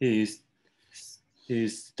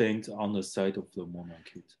stands on the side of the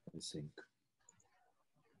monarchy, I think.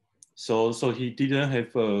 So he didn't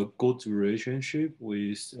have a good relationship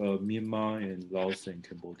with Myanmar and Laos and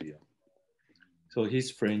Cambodia. So his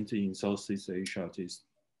friends in Southeast Asia is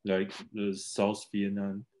like the South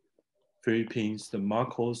Vietnam, Philippines. The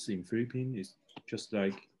Marcos in Philippines is just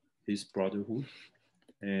like his brotherhood,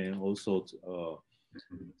 and also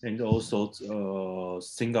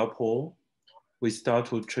Singapore. We start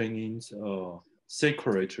to training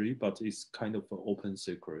secretary, but it's kind of an open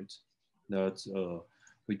secret that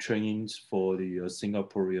we training for the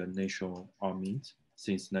Singaporean National Army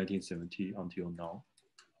since 1970 until now.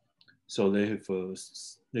 So they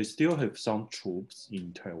still have some troops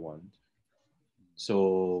in Taiwan.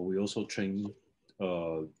 So we also train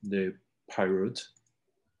the pilots.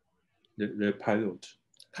 Yeah, the pilots.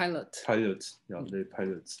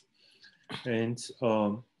 And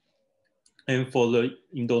for the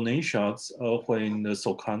Indonesians, when the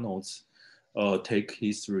Sukarno's take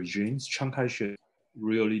his regimes, Chiang Kai-shek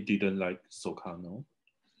really didn't like Sukarno.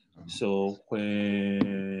 So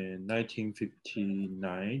when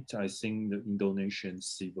 1959, I think the Indonesian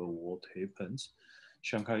Civil War happened,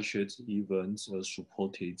 Chiang Kai-shek even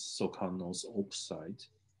supported Sukarno's opposite.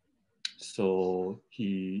 So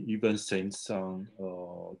he even sent some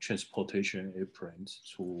transportation airplanes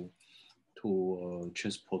to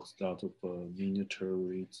transport a lot of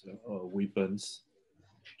military weapons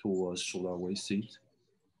to Sulawesi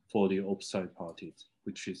for the opposite party,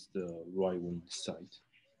 which is the right-wing side.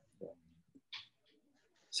 Yeah.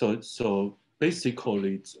 So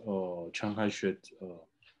basically, Chiang Kai-shek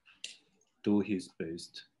do his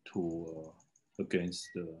best to against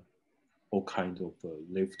all kind of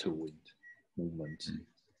left-wing movement,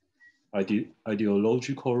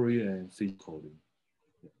 ideologically and physically.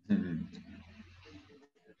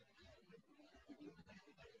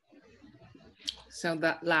 So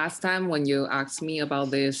that last time when you asked me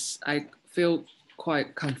about this, I feel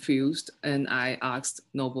quite confused and I asked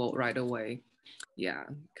Nobuo right away. Yeah,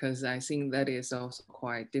 because I think that is also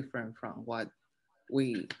quite different from what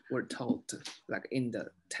we were told, like in the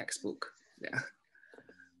textbook. Yeah.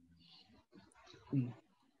 Mm.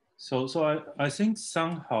 So I think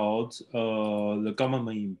somehow the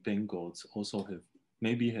government in Bengal also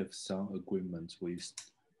maybe have some agreement with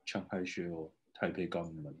Shanghai or Taipei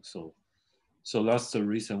government. So that's the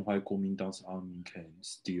reason why Kuomintang's army can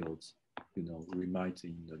still, remain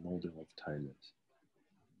in the northern of Thailand.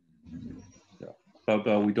 Yeah,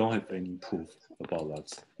 but we don't have any proof about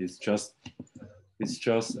that. It's just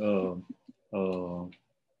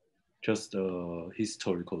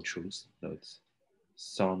historical truth that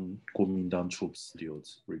some Kuomintang troops still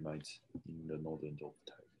remain in the northern of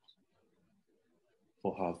Thailand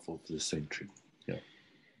for half of the century. Yeah.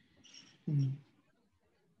 Mm.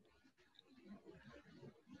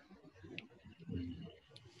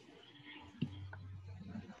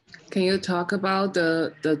 Can you talk about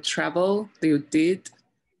the travel that you did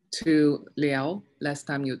to Liao last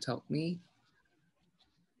time you told me?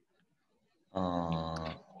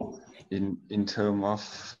 In terms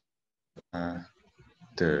of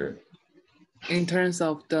the. In terms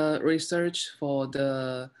of the research for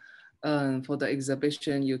the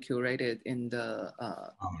exhibition you curated in the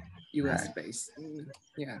US space.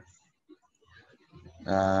 Yeah.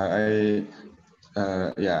 I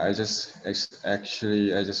just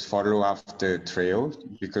follow up the trail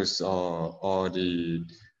because a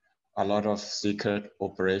lot of secret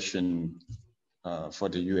operation for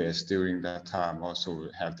the US during that time also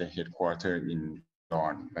have the headquarters in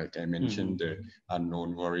Udon. Like I mentioned, the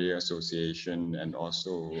Unknown Warrior Association and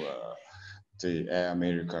also the Air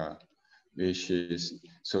America, which is,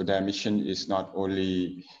 so their mission is not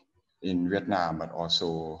only in Vietnam, but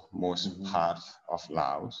also most part of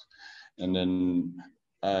Laos. And then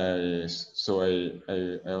I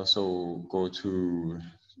also go to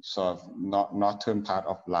sort of northern part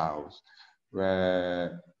of Laos,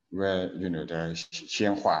 where the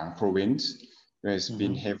Chiang Huang province, where it's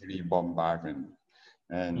been heavily bombarded,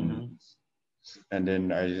 and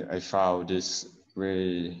then I found this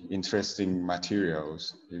very interesting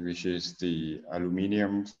materials, which is the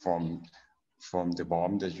aluminum from the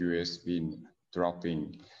bomb that US been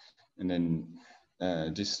dropping, and then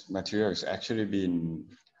this material has actually been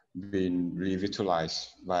revitalized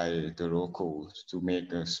by the locals to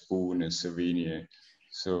make a spoon and souvenir.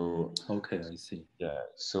 So okay, I see. Yeah,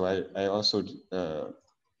 so I also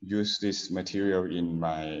use this material in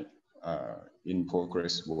my in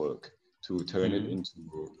progress work to turn it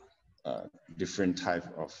into different type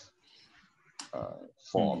of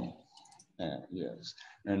form. Yes,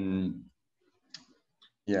 and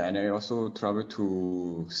yeah, and I also traveled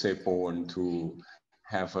to Sepon to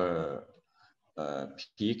have a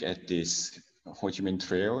peek at this Ho Chi Minh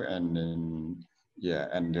Trail, and then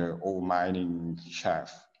and the old mining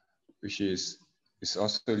shaft, which is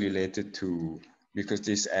also related to, because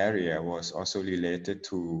this area was also related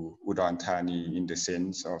to Udonthani in the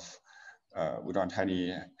sense of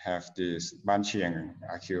Udonthani have this Ban Chiang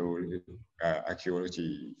archaeology,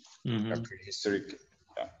 prehistoric,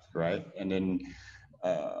 right? And then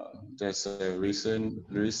there's a recent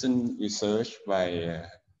research by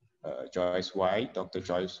Dr.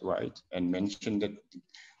 Joyce White, and mentioned that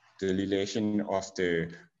the relation of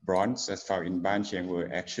the bronze that's found in Ban Chiang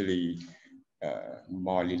were actually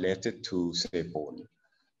more related to Sepon.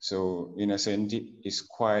 So in a sense, it's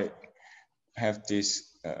quite have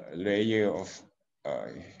this layer of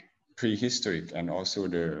prehistoric and also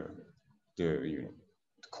the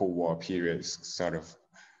Cold War periods sort of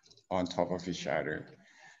on top of each other.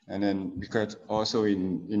 And then because also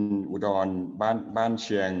in Udon, Ban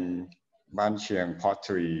Chiang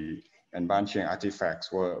pottery and Ban Chiang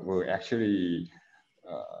artifacts were actually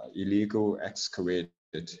illegal excavated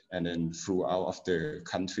and then flew out of the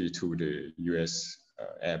country to the US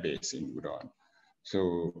air base in Udon.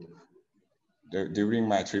 So during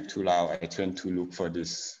my trip to Laos, I tend to look for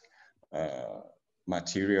this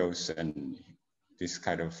materials and this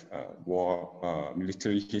kind of war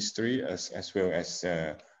military history as well as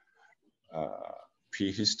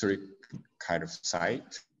prehistoric kind of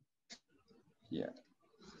site. Yeah.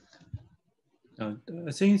 I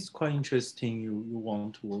think it's quite interesting. You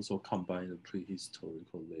want to also combine the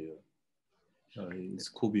prehistorical layer. It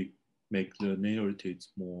could be make the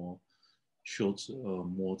narratives more short,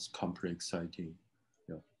 more complex, exciting.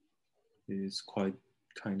 Yeah, it's quite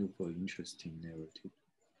kind of an interesting narrative.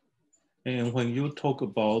 And when you talk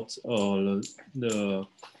about the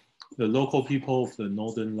local people of the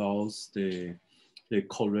northern Laos, they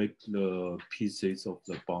collect the pieces of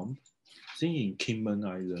the bomb. I think in Kinmen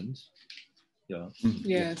Island. Yeah.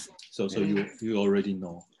 Yes. So you already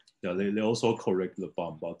know. Yeah, they also correct the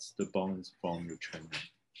bond, but the bond is from the China.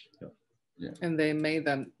 Yeah. And they made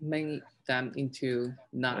them into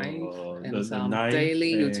knife and the some knife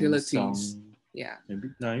daily and utilities. some, yeah. Maybe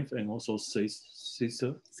knife and also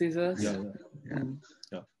scissors. Scissors.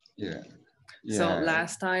 Yeah. Yeah. So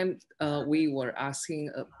last time we were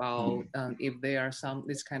asking about if there are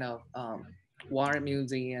this kind of war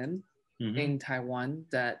museum in Taiwan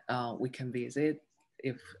that we can visit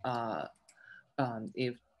if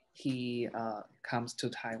he comes to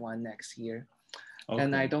Taiwan next year. Okay.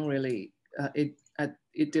 And I don't really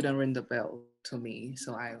it didn't ring the bell to me,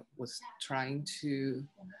 so I was trying to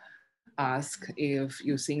ask if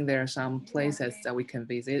you think there are some places that we can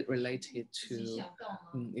visit related to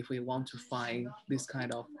if we want to find this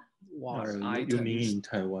kind of war items. You mean in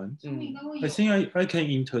Taiwan? I think I can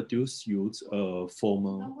introduce you a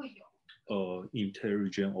former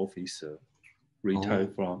intelligence officer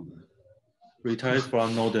retired from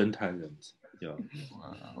Northern Thailand. Yeah.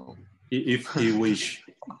 Wow. If he wish,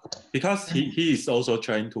 because he is also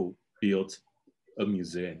trying to build a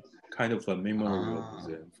museum, kind of a memorial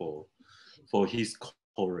museum for his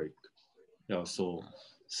colleague. Yeah. So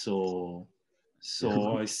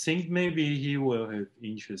I think maybe he will have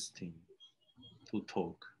interesting to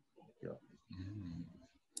talk. Yeah.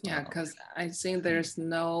 Yeah, because I think there's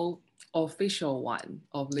no official one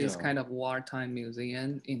of this kind of wartime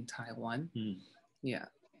museum in Taiwan. Yeah.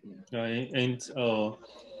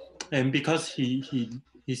 And because he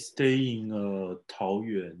stay in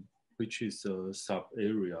Taoyuan, which is a sub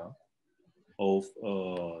area of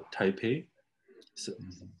Taipei,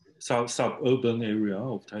 suburban area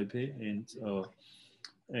of Taipei,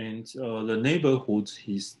 and the neighborhood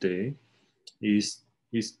he stay is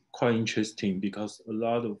quite interesting because a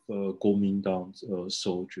lot of Kuomintang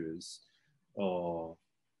soldiers.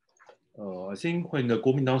 I think when the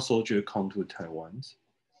Kuomintang soldier come to Taiwan,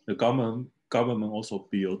 the government also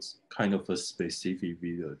builds kind of a specific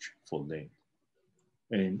village for them,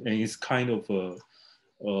 and it's kind of a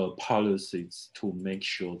policies to make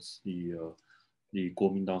sure the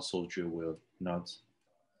Kuomintang soldier will not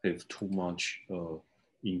have too much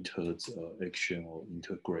interaction or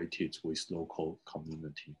integrated with local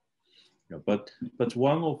community. Yeah, but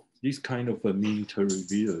one of these kind of a military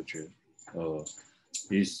village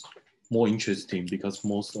is more interesting because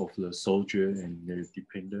most of the soldiers and their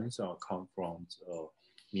dependents are come from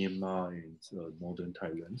Myanmar and northern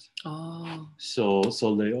Thailand. Oh. So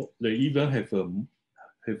they even have a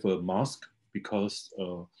mosque because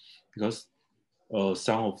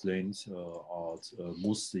some of them are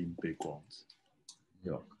Muslim backgrounds.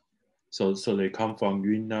 Yeah. So they come from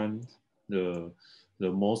Yunnan, the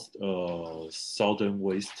most southern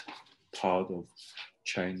west part of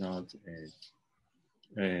China,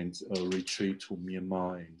 and retreat to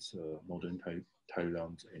Myanmar and northern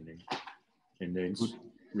Thailand, and then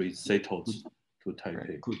resettled to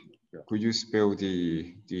Taipei. Right. Could you spell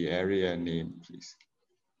the area name, please?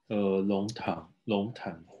 Longtan.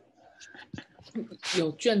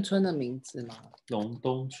 有眷村的名字吗？龙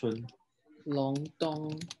东村。龙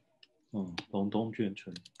东。龙东眷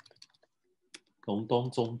村。龙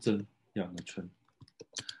东忠贞两个村。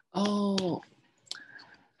Oh,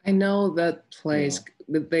 I know that place.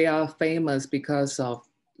 They are famous because of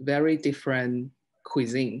very different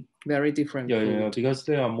cuisine, very different food. Yeah, because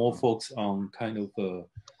they are more focused on kind of a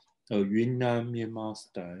Yunnan Myanmar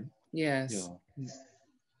style. Yes. Yeah.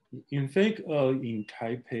 In fact, in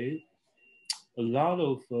Taipei, a lot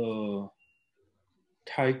of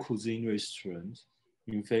Thai cuisine restaurants,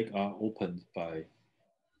 in fact, are opened by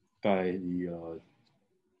the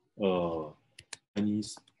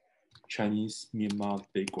Chinese Myanmar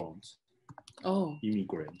backgrounds.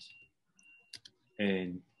 Immigrants,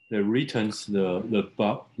 and the returns the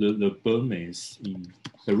Burmese in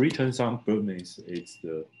the returns on Burmese is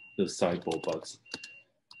the cycle, but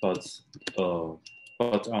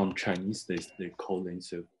on Chinese they call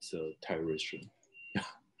themselves Thai restaurant. Yeah.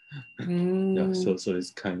 Yeah. So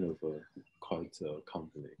it's kind of quite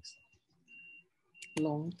complex.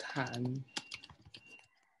 龙潭，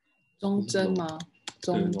忠贞吗？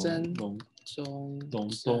忠贞，龙东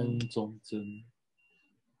忠贞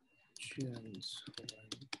眷村。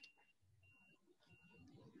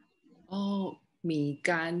Oh, 米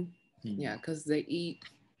干。Yeah, because they eat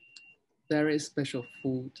very special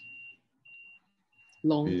food.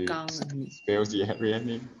 龙岗。Spell the area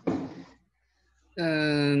name.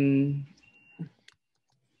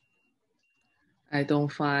 I don't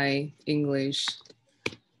find English.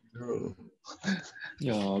 No.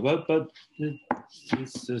 Yeah, but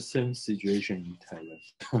it's the same situation in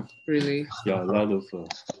Thailand. Really? Yeah, a lot of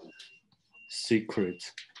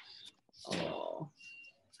secret.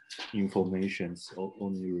 information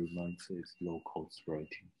only reminds its locals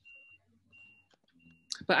writing.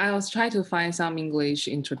 But I was trying to find some English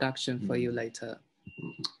introduction for you later.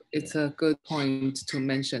 It's a good point to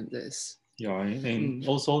mention this. Yeah, and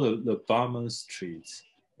also the Barmer Street,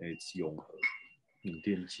 it's Yonghe,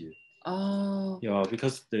 Mindianjie. Oh. Yeah,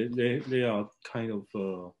 because they are kind of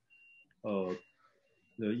the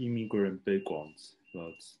immigrant backgrounds,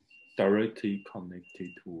 but directly connected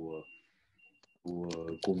to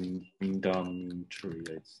Kuomintang military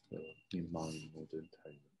as the Myanmar in modern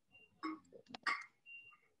Taiwan.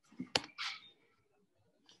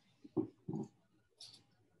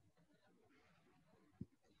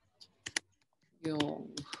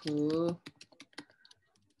 Yonghe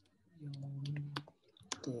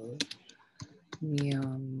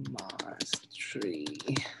Myanmar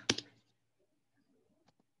Street.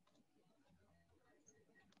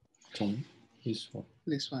 This one.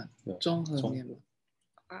 This one. Yeah. Zhonghe Myanmar.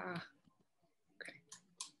 Ah. Okay.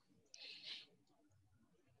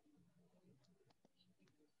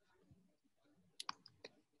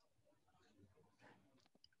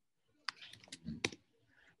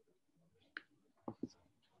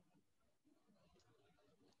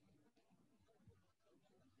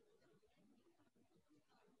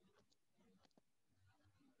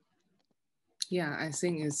 Yeah, I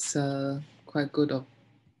think it's quite good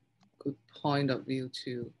point of view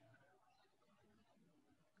too.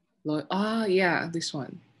 Yeah, this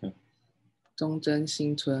one. Yeah. Zhongzhen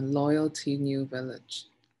Xingchun Loyalty New Village.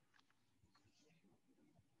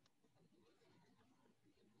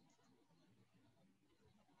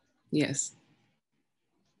 Yes.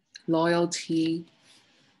 Loyalty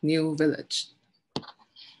New Village.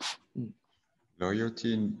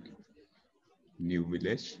 Loyalty New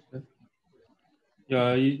Village?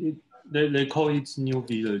 Yeah, they call it New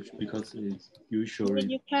Village because it's usually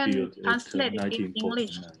you can built translate after it in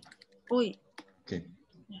English. 1949. Oi. Okay.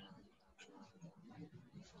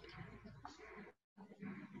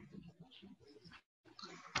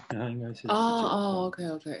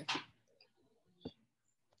 Okay.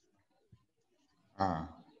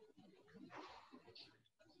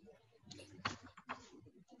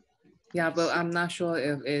 Yeah, but I'm not sure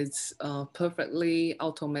if it's perfectly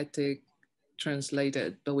automatic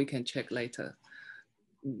translated, but we can check later.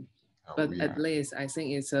 But at least I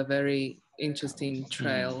think it's a very interesting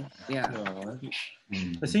trail. Yeah.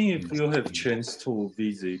 I think if you have chance to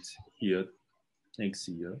visit here next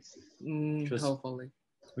year, hopefully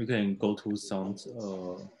we can go to some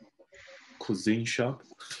cuisine shop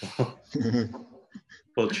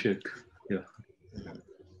for check. Yeah.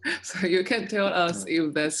 So you can tell us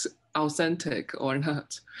if that's authentic or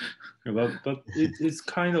not. But it's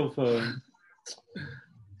kind of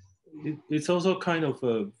it's also kind of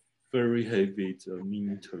a very heavy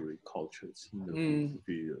military cultures in the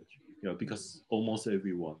village. Yeah, because almost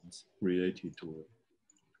everyone's related to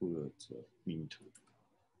the military.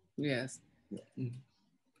 Yes. Yeah.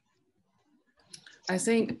 I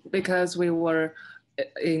think because we were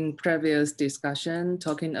in previous discussion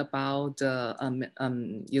talking about the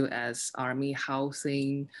U.S. Army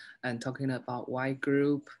housing and talking about white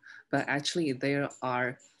group, but actually there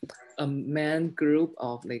are a main group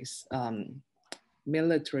of this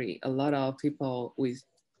military. A lot of people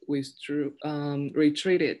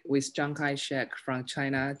retreated with Chiang Kai-shek from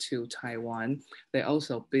China to Taiwan. They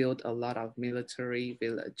also built a lot of military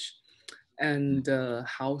village, and the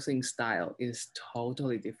housing style is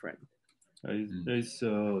totally different. There's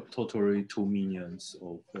totally 2 million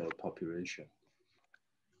of population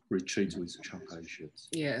retreat with Chiang Kai-shek.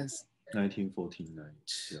 Yes. 1949.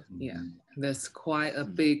 Yeah, that's quite a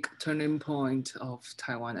big turning point of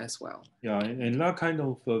Taiwan as well. Yeah, and that kind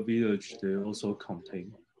of village, they also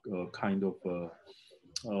contain kind of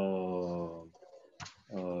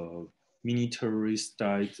military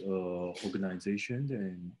style organization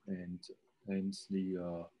and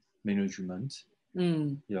the management.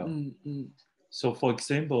 So for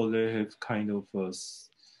example, they have kind of a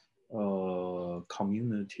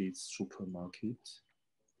community supermarket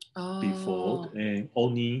before, and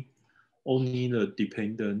only the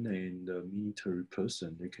dependent and the military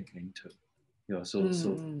person they can enter. Yeah, so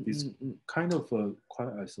it's kind of a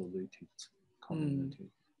quite isolated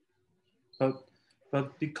community.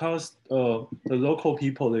 But because the local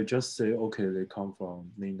people, they just say, okay, they come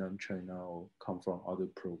from mainland China or come from other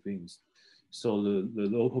province. So the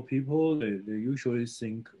local people, they usually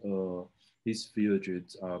think these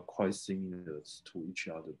villages are quite similar to each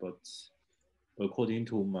other. But according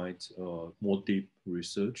to my more deep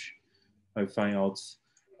research, I find out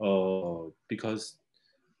because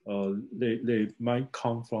they might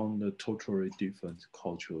come from a totally different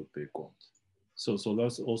cultural background. So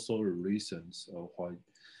that's also a reason why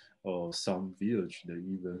some village they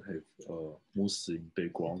even have Muslim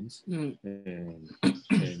backgrounds and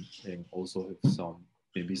also have some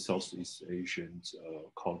maybe Southeast Asian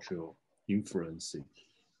cultural influencing.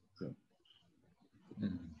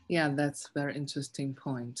 Yeah, that's very interesting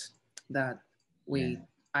point that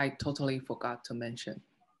I totally forgot to mention.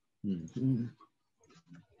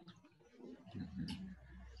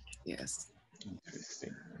 Yes.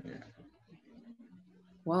 Interesting. Yeah.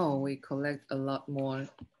 Wow, we collect a lot more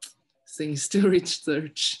things to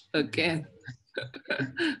research again.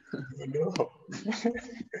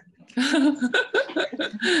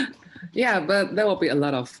 Yeah, but that will be a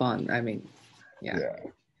lot of fun. I mean, yeah.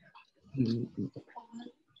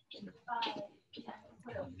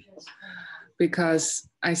 Because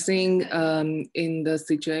I think in the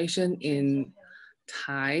situation in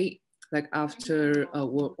Thai, like after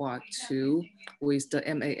World War II, with the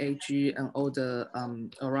MAAG and all the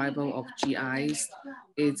arrival of GIs,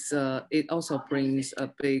 it also brings a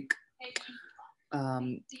big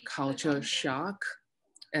culture shock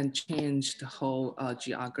and changed the whole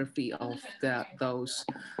geography of those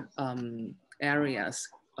areas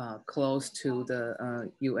close to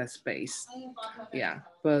the US base. Yeah,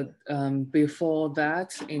 but before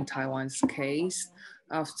that, in Taiwan's case,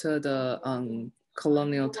 after the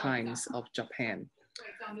colonial times of Japan,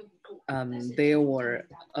 there were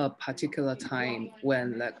a particular time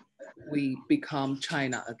when like we become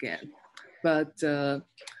China again. But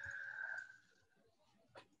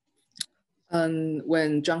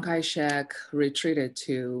when Chiang Kai-shek retreated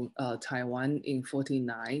to Taiwan in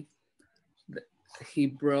 '49, he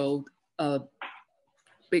brought a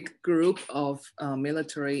big group of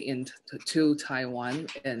military to Taiwan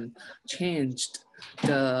and changed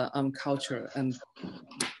the culture, and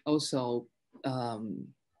also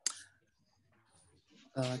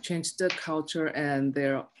changed the culture, and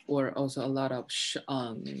there were also a lot of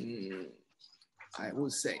I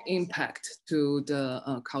would say impact to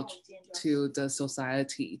the culture, to the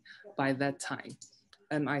society by that time.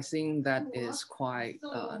 And I think that is quite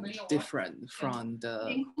different from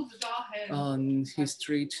the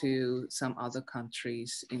history to some other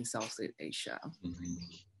countries in Southeast Asia.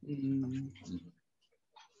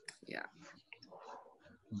 Yeah.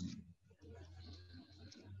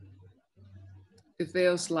 It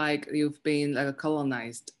feels like you've been like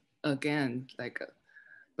colonized again, like,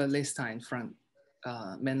 but this time from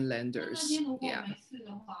mainlanders. Yeah.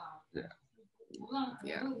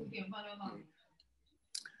 Yeah.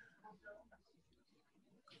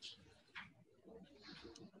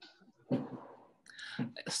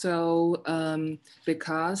 So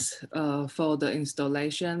because for the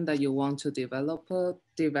installation that you want to develop,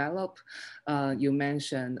 you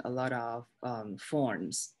mentioned a lot of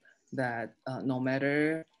forms that no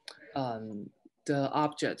matter the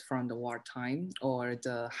object from the wartime or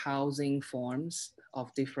the housing forms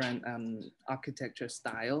of different architecture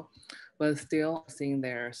style, but still I think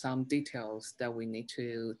there are some details that we need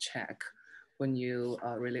to check when you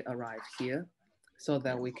really arrive here, so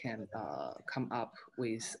that we can come up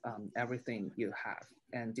with everything you have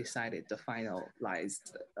and decided the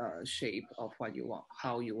finalized shape of what you want,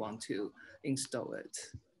 how you want to install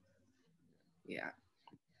it. Yeah.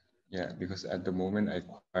 Yeah, because at the moment I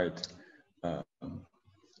quite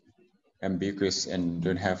ambiguous and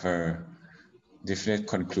don't have a definite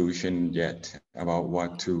conclusion yet about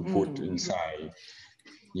what to put inside.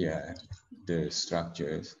 Yeah, the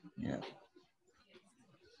structures. Yeah.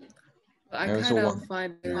 I kind of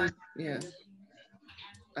find it,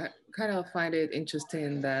 I kind of find it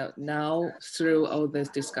interesting that now through all this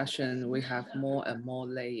discussion, we have more and more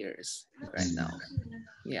layers right now.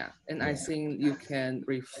 Yeah, and I think you can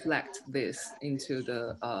reflect this into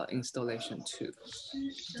the installation too.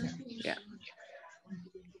 Yeah.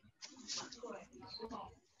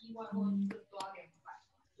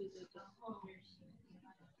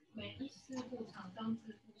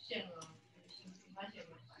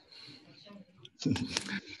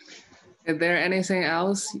 Is there anything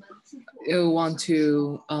else you want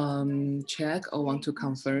to check or want to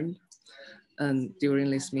confirm during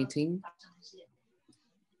this meeting?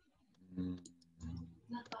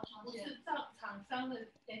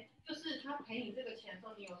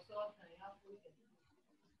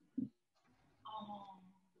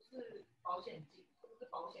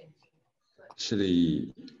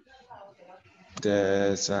 Actually,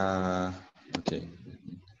 there's okay.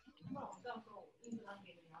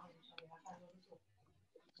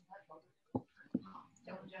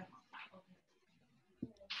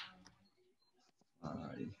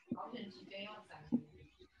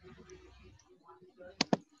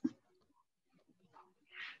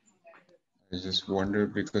 I just wonder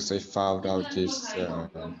because I found out this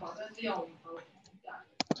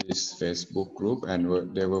Facebook group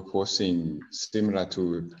and they were posting similar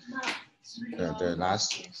to the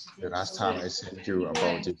last time I sent you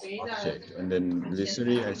about this object, and then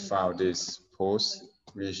recently I found this post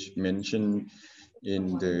which mentioned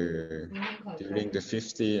in during the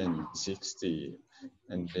 50 and 60,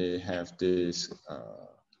 and they have this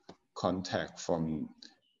contact from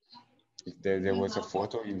there was a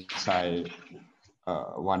photo inside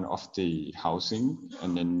one of the housing,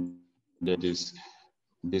 and then there is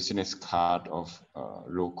business card of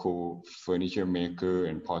local furniture maker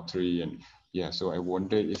and pottery, and yeah, so I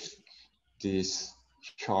wonder if this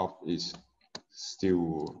shop is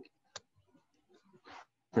still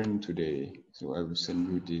open today. So I will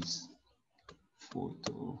send you this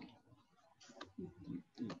photo.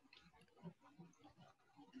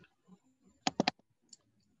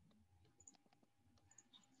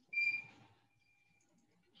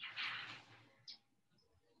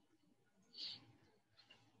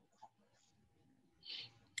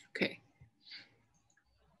 Okay.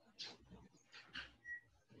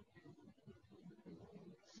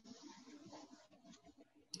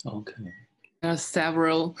 Okay. There are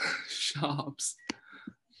several shops.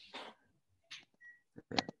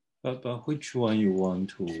 But which one you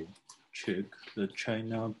want to check? The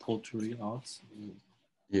China pottery arts?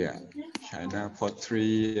 Yeah, China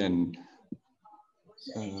pottery and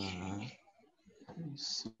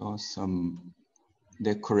saw some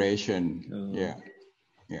decoration. Yeah.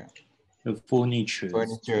 The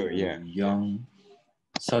furniture, yeah. Young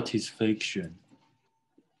satisfaction.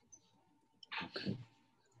 Okay.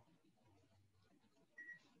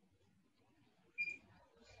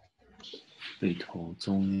 Beitou,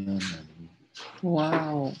 Zhongyuan, and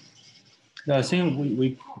Wow. yeah, I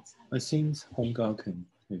think I think Honga can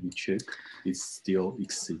maybe check it still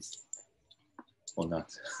exists or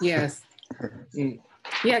not. Yes.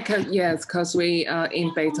 Yeah, because we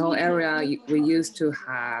in Beitou area we used to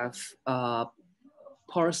have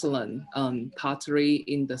porcelain pottery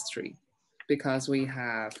industry because we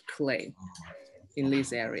have clay in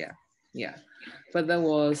this area. Yeah, but that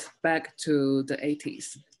was back to the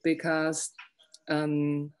 80s because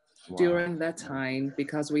during that time,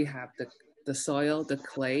 because we have the soil, the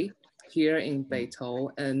clay here in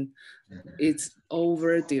Beitou, and it's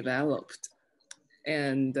overdeveloped,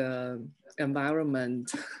 and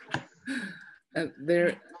environment,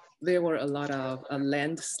 there were a lot of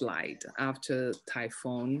landslide after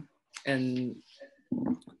typhoon, and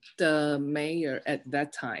the mayor at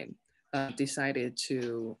that time decided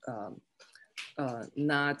to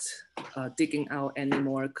not digging out any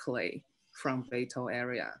more clay from Beitou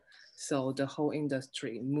area. So the whole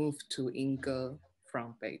industry moved to Inge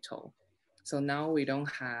from Beitou. So now we don't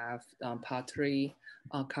have pottery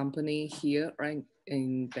company here, right,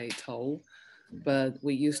 in Beitou, but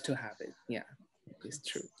we used to have it. Yeah, it's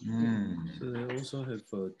true. So they also have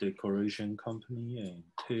a decoration company and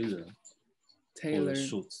tailor. For the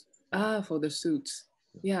suits. For the suits.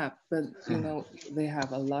 Yeah, but you know, they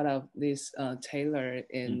have a lot of this tailor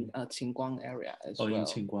in Qingguang area as well. In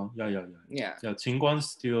Qingguang, yeah. Yeah, Qingguang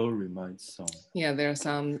still remains some. Yeah, there are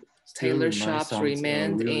some tailor shops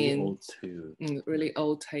remained in really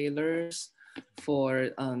old tailors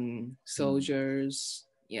for soldiers.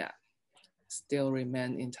 Yeah, still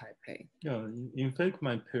remain in Taipei. Yeah, in fact,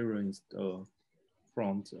 my parents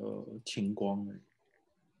from Qingguang,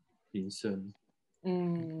 Yinsen,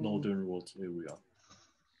 Northern Road area.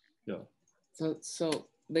 Yeah. So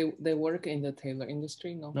they work in the tailor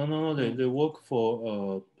industry, no? No. They work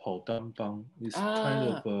for Pao Dan Bang. It's kind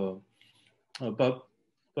of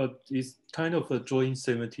but it's kind of a joint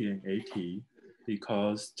 70 and 80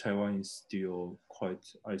 because Taiwan is still quite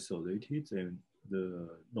isolated and the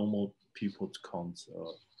normal people can't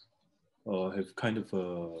have kind of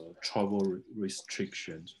a travel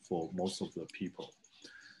restrictions for most of the people.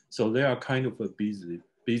 So they are kind of a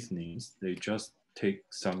business. They just take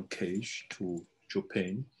some cash to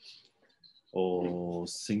Japan or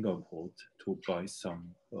Singapore to buy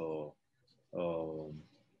some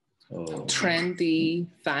trendy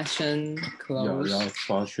fashion clothes. Yeah,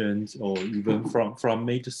 fashions, or even from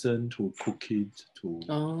medicine to cooking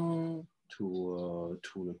to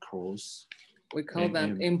the clothes. We call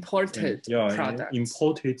them imported products.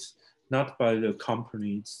 Imported not by the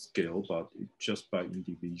company scale, but just by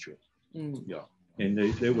individual. Yeah, and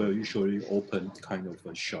they will usually open kind of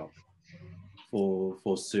a shop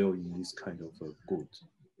for selling this kind of a good.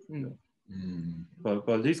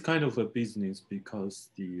 But this kind of a business, because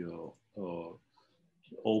the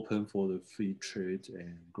open for the free trade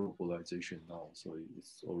and globalization now, so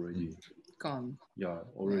it's already gone. Yeah,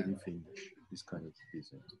 already finished. this kind of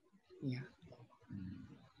business. Yeah.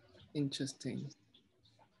 Interesting.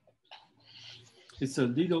 It's a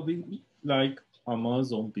little bit like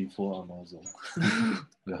Amazon before Amazon.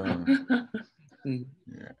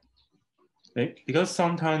 Yeah. Because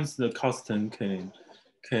sometimes the customer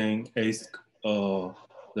can ask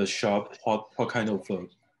the shop what kind of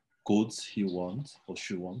goods he wants or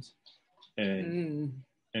she wants, and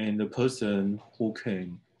the person who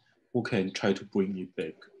can try to bring it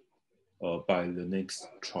back by the next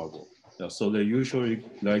travel. Yeah, so they usually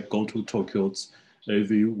like go to Tokyo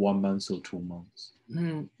every 1 month or 2 months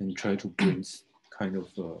and try to bring kind of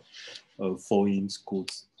foreign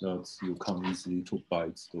goods that you can't easily to buy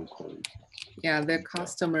it locally. Yeah, their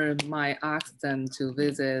customer might ask them to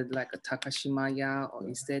visit like a Takashimaya or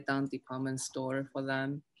Isetan department store for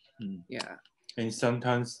them. Yeah. And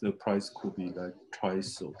sometimes the price could be like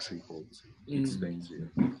twice or triple expensive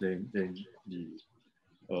than the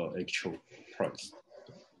actual price.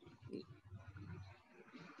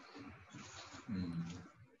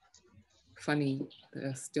 Funny,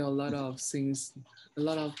 there's still a lot of things, a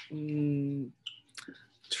lot of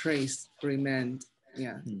trace remained,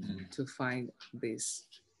 to find this.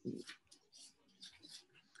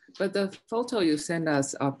 But the photo you send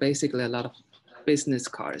us are basically a lot of business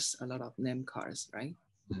cards, a lot of name cards, right?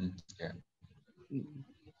 Yeah.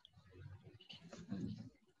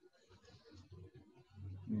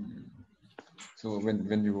 So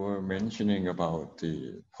when you were mentioning about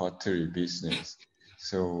the pottery business,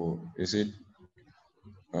 so is it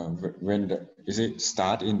is it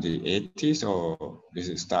start in the 80s or is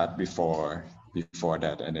it start before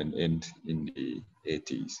that and then end in the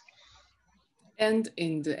 80s? End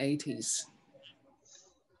in the 80s.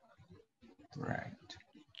 Right.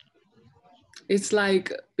 It's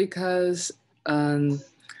like because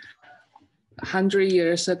 100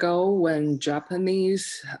 years ago, when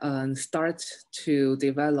Japanese start to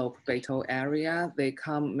develop Beitou area, they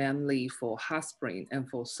come mainly for hot spring and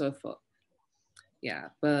for surfer. Yeah,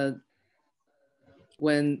 but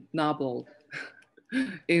when Nobuo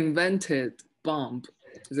invented bomb,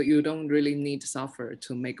 that you don't really need sulfur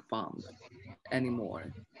to make bomb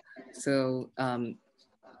anymore. So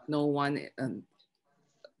no one.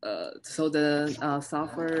 So the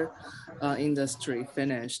sulfur industry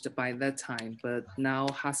finished by that time, but now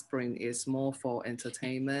hot spring is more for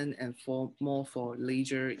entertainment and more for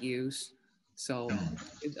leisure use. So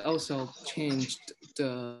it also changed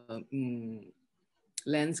the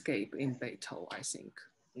landscape in Beitou, I think.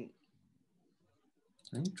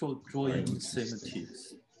 And during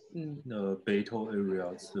 70s, the Beitou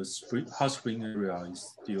area, the hot spring area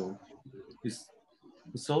is still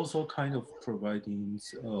it's also kind of providing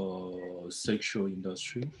sexual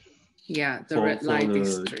industry. Yeah, the red light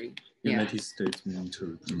district. United States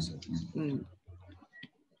military prisons.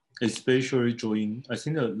 Especially during, I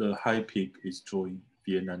think the high peak is during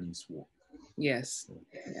Vietnamese War. Yes.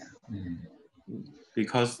 Yeah.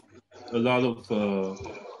 Because a lot of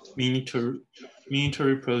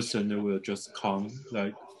military person, they will just come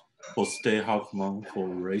like for stay half month for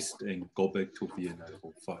rest and go back to Vietnam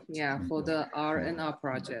for fight. Yeah, for the R&R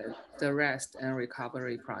project, the rest and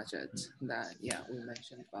recovery project that we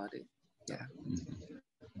mentioned about it. Yeah.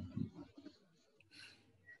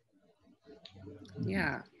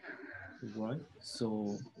 Yeah. Right.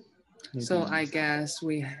 So I guess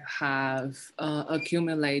we have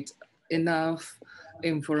accumulated enough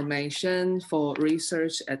information for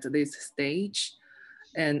research at this stage.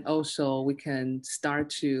 And also we can start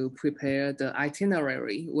to prepare the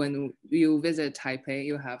itinerary. When you visit Taipei,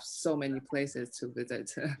 you have so many places to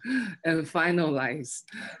visit and finalize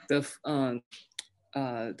the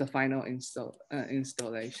final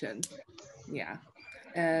installation. Yeah.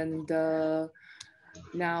 And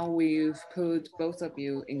now we've put both of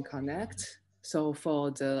you in connect. So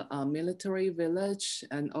for the military village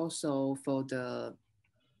and also for the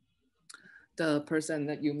person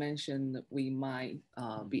that you mentioned we might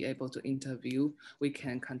be able to interview, we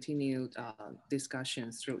can continue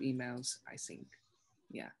discussions through emails, I think.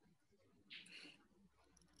 Yeah.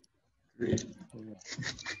 Great.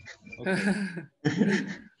 Okay.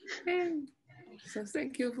 So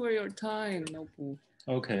thank you for your time, Nobuo.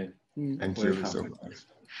 Okay. Thank you so much.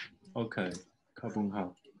 Okay. ขอบคุณครับ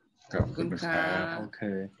ขอบคุณครับ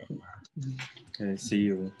Okay. Okay. See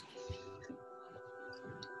you.